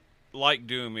like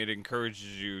Doom, it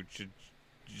encourages you to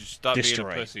just stop Destroy.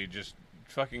 being a pussy. Just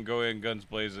fucking go in guns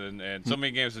blazing. And so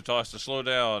many games have taught us to slow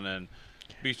down and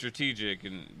be strategic.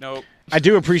 And nope. I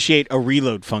do appreciate a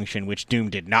reload function, which Doom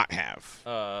did not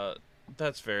have.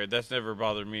 That's fair. That's never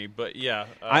bothered me. But yeah,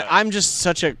 I'm just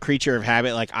such a creature of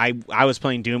habit. Like I was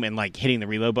playing Doom and like hitting the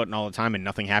reload button all the time, and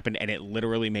nothing happened, and it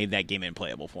literally made that game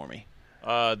unplayable for me.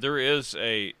 there is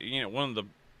one of the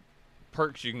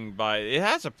perks you can buy. It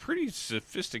has a pretty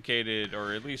sophisticated,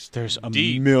 or at least there's a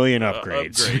deep, million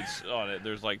upgrades. upgrades on it.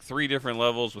 There's like 3 different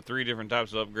levels with 3 different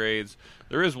types of upgrades.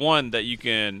 There is one that you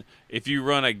can, if you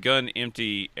run a gun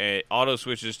empty, it auto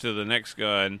switches to the next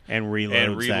gun and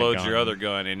reloads your other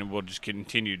gun, and it will just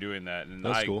continue doing that. And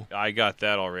That's cool. I got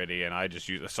that already, and I just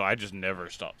use it, so I just never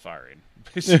stop firing.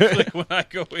 Basically, when I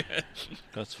go in,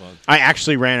 That's fun. I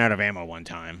actually ran out of ammo one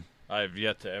time. I've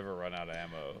yet to ever run out of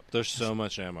ammo. There's so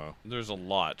much ammo. There's a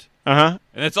lot. Uh-huh.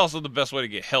 And it's also the best way to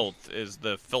get health is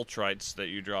the filtrites that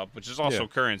you drop, which is also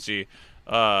currency,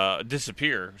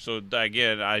 disappear. So,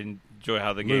 again, I enjoy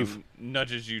how the game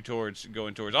nudges you towards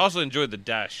going towards. I also enjoy the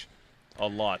dash a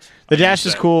lot. The dash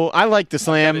is cool. I like the I got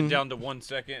slam. it down to 1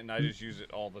 second, and I just use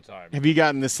it all the time. Have you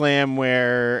gotten the slam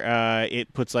where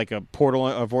it puts like a portal,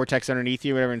 a vortex underneath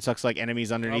you, whatever, and sucks like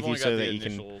enemies underneath I've only you so got that the you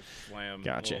can. initial slam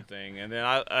Gotcha. little thing. And then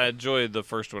I enjoyed the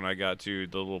first one I got to,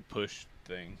 the little push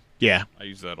thing. Yeah. I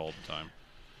use that all the time.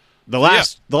 The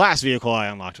last vehicle I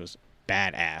unlocked was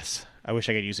badass. I wish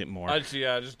I could use it more. I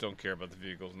just don't care about the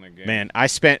vehicles in the game. Man, I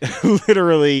spent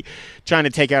literally trying to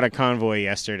take out a convoy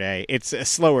yesterday. It's a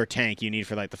slower tank you need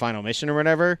for like the final mission or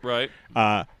whatever. Right.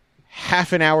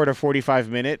 Half an hour to 45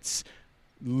 minutes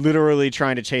literally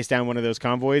trying to chase down one of those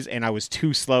convoys, and I was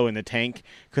too slow in the tank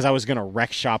because I was going to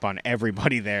wreck shop on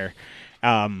everybody there.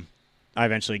 I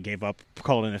eventually gave up,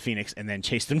 called in a Phoenix, and then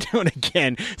chased them down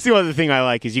again. See, the other thing I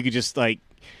like is you could just like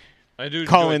I do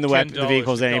call enjoy in the $10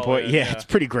 vehicles to at any call point. in, Yeah, it's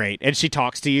pretty great. And she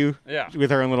talks to you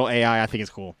with her own little AI. I think it's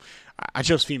cool. I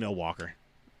chose female Walker,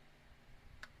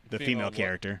 the female what?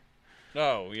 character.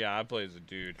 Oh, yeah, I play as a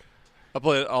dude.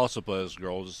 I also play as a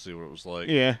girl just to see what it was like.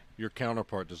 Yeah. Your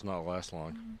counterpart does not last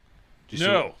long. Do you see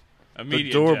No. what-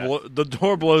 Immediate the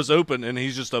door blows open and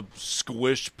he's just a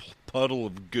squished puddle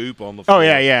of goop on the Oh, floor.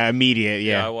 yeah, immediate,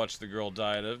 Yeah, I yeah. watched the girl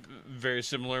die in a very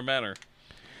similar manner.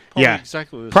 Yeah.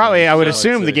 exactly. The Probably, same. I would So I'd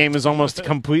assume the say- game is almost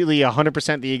completely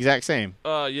 100% the exact same.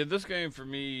 Yeah, this game for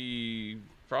me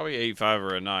probably 8.5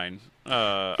 or a 9.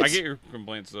 I get your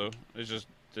complaints though. It's just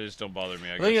they just don't bother me.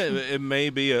 I I think guess. it may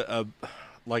be a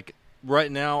like right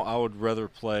now. I would rather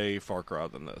play Far Cry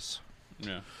than this.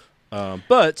 Yeah.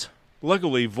 But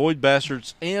luckily, Void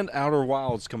Bastards and Outer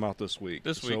Wilds come out this week.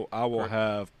 So I will Correct.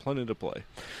 have plenty to play.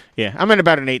 Yeah, I'm at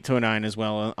about an 8 to a 9 as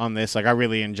well on this. Like, I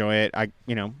really enjoy it.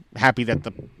 Happy that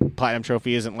the platinum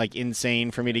trophy isn't like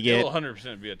insane for me to get. It'll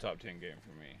 100% be a top 10 game for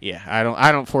me. Yeah,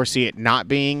 I don't foresee it not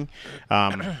being.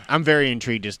 I'm very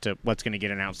intrigued as to what's going to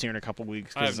get announced here in a couple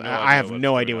weeks because I have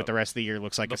no idea what the rest of the year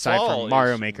looks like The aside fall from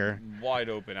Mario is Maker. wide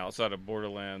open outside of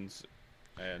Borderlands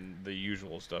and the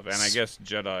usual stuff, and I guess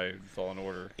Jedi Fallen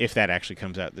Order. If that actually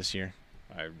comes out this year,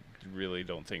 I really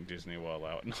don't think Disney will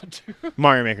allow it not to.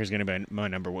 Mario Maker is going to be my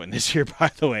number one this year.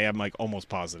 By the way, I'm like almost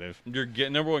positive. Your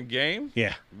number one game?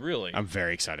 Yeah, Really? I'm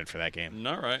very excited for that game.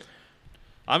 All right.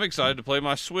 I'm excited to play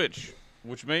my Switch,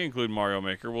 which may include Mario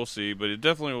Maker. We'll see, but it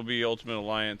definitely will be Ultimate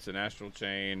Alliance and Astral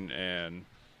Chain and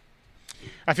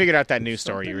I figured out that news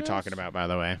story you were Something talking about. By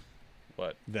the way,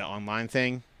 what? the online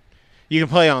thing. You can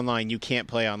play online. You can't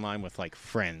play online with like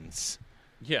friends.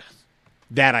 Yeah.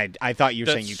 That I thought you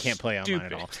were saying That's you can't play online at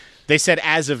stupid. all. They said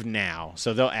as of now,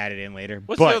 so they'll add it in later.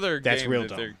 What's but the other that's game real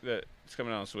that dumb. that's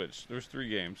coming out on Switch? There's 3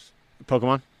 games.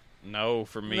 Pokemon, No,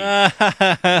 for me.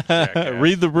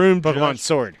 Read the room, Pokemon Josh.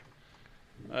 Sword.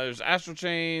 There's Astral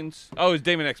Chains. Oh, it's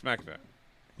Daemon X Machina,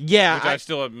 Yeah, which I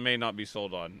still may not be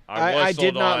sold on. I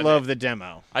did not on love it. the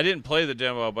demo. I didn't play the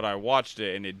demo, but I watched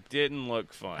it, and it didn't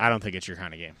look fun. I don't think it's your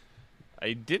kind of game.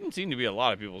 It didn't seem to be a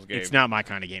lot of people's game. It's not my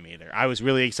kind of game either. I was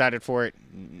really excited for it.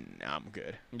 No, I'm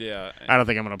good. Yeah. I don't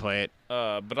think I'm going to play it.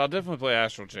 But I'll definitely play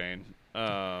Astral Chain.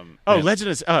 Oh, Yeah. Legend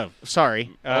is. Oh,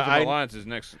 sorry. Ultimate Alliance is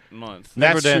next month. That's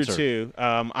Never true Dancer. too.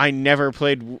 I never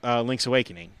played Link's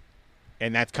Awakening,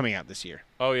 and that's coming out this year.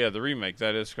 Oh yeah, the remake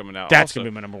that is coming out. That's Also, going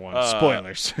to be my number one. uh,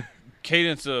 Spoilers.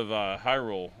 Cadence of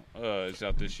Hyrule is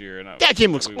out this year, and That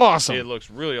game looks awesome. It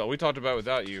looks really. We talked about it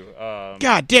without you.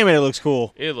 God damn it, it looks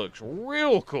cool. It looks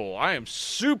real cool. I am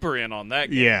super in on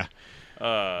that game.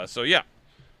 Yeah. So yeah.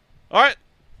 All right.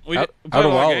 We played a Outer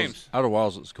lot of Wilds. games. Outer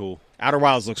Wilds is cool. Outer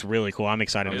Wilds looks really cool. I'm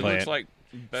excited It to play looks it. like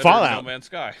better Fallout. than No Man's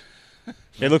Sky.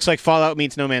 It looks like Fallout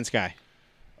meets No Man's Sky.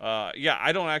 Yeah,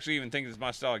 I don't actually even think it's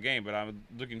my style of game, but I'm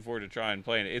looking forward to trying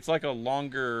playing it. It's like a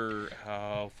longer.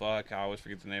 Oh fuck! I always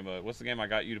forget the name of it. What's the game I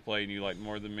got you to play and you like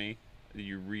more than me?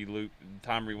 You reloop,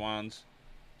 time rewinds,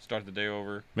 start the day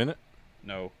over. Minute?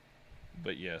 No,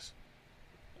 but yes.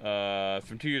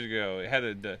 From 2 years ago, it had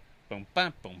the boom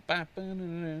bam boom bam.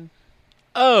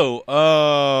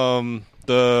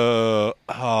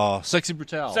 Sexy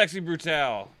Brutal. Sexy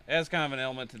Brutal. It has kind of an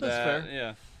element to That's that. fair.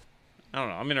 Yeah. I don't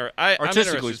know. I'm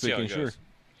Artistically interested to see how it speaking, goes.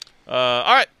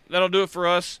 All right, that'll do it for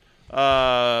us.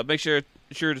 Make sure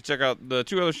to check out the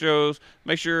 2 other shows.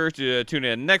 Make sure to tune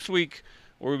in next week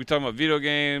where we'll be talking about video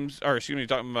games, or excuse me,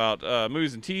 talking about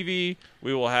movies and TV.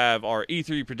 We will have our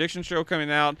E3 prediction show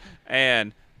coming out,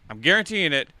 and I'm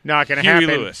guaranteeing it. Not going to Huey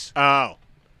happen. Lewis. Oh. I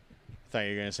thought you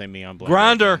were going to say me on Blender.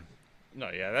 Grinder. No,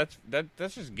 yeah,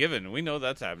 that's just given. We know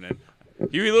that's happening.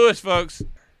 Huey Lewis, folks.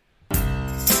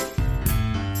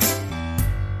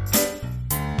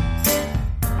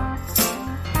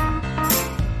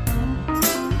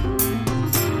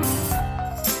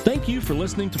 Thank you for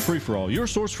listening to Free For All, your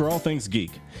source for all things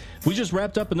geek. We just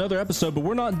wrapped up another episode, but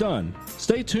we're not done.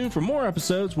 Stay tuned for more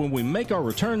episodes when we make our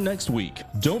return next week.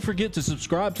 Don't forget to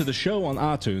subscribe to the show on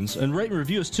iTunes and rate and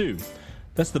review us too.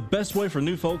 That's the best way for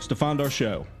new folks to find our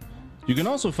show. You can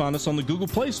also find us on the Google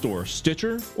Play Store,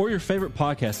 Stitcher, or your favorite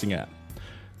podcasting app.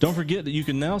 Don't forget that you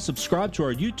can now subscribe to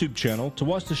our YouTube channel to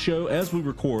watch the show as we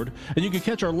record, and you can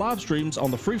catch our live streams on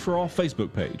the Free For All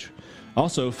Facebook page.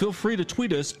 Also, feel free to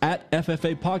tweet us at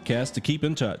FFA Podcast to keep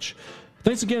in touch.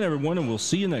 Thanks again, everyone, and we'll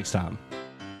see you next time.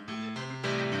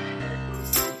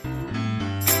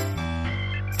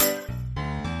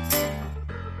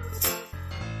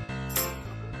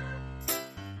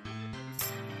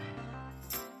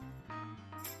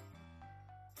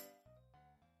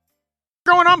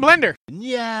 Going on Blender.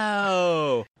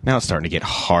 Yo. Now it's starting to get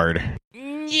hard.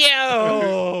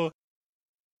 Yo.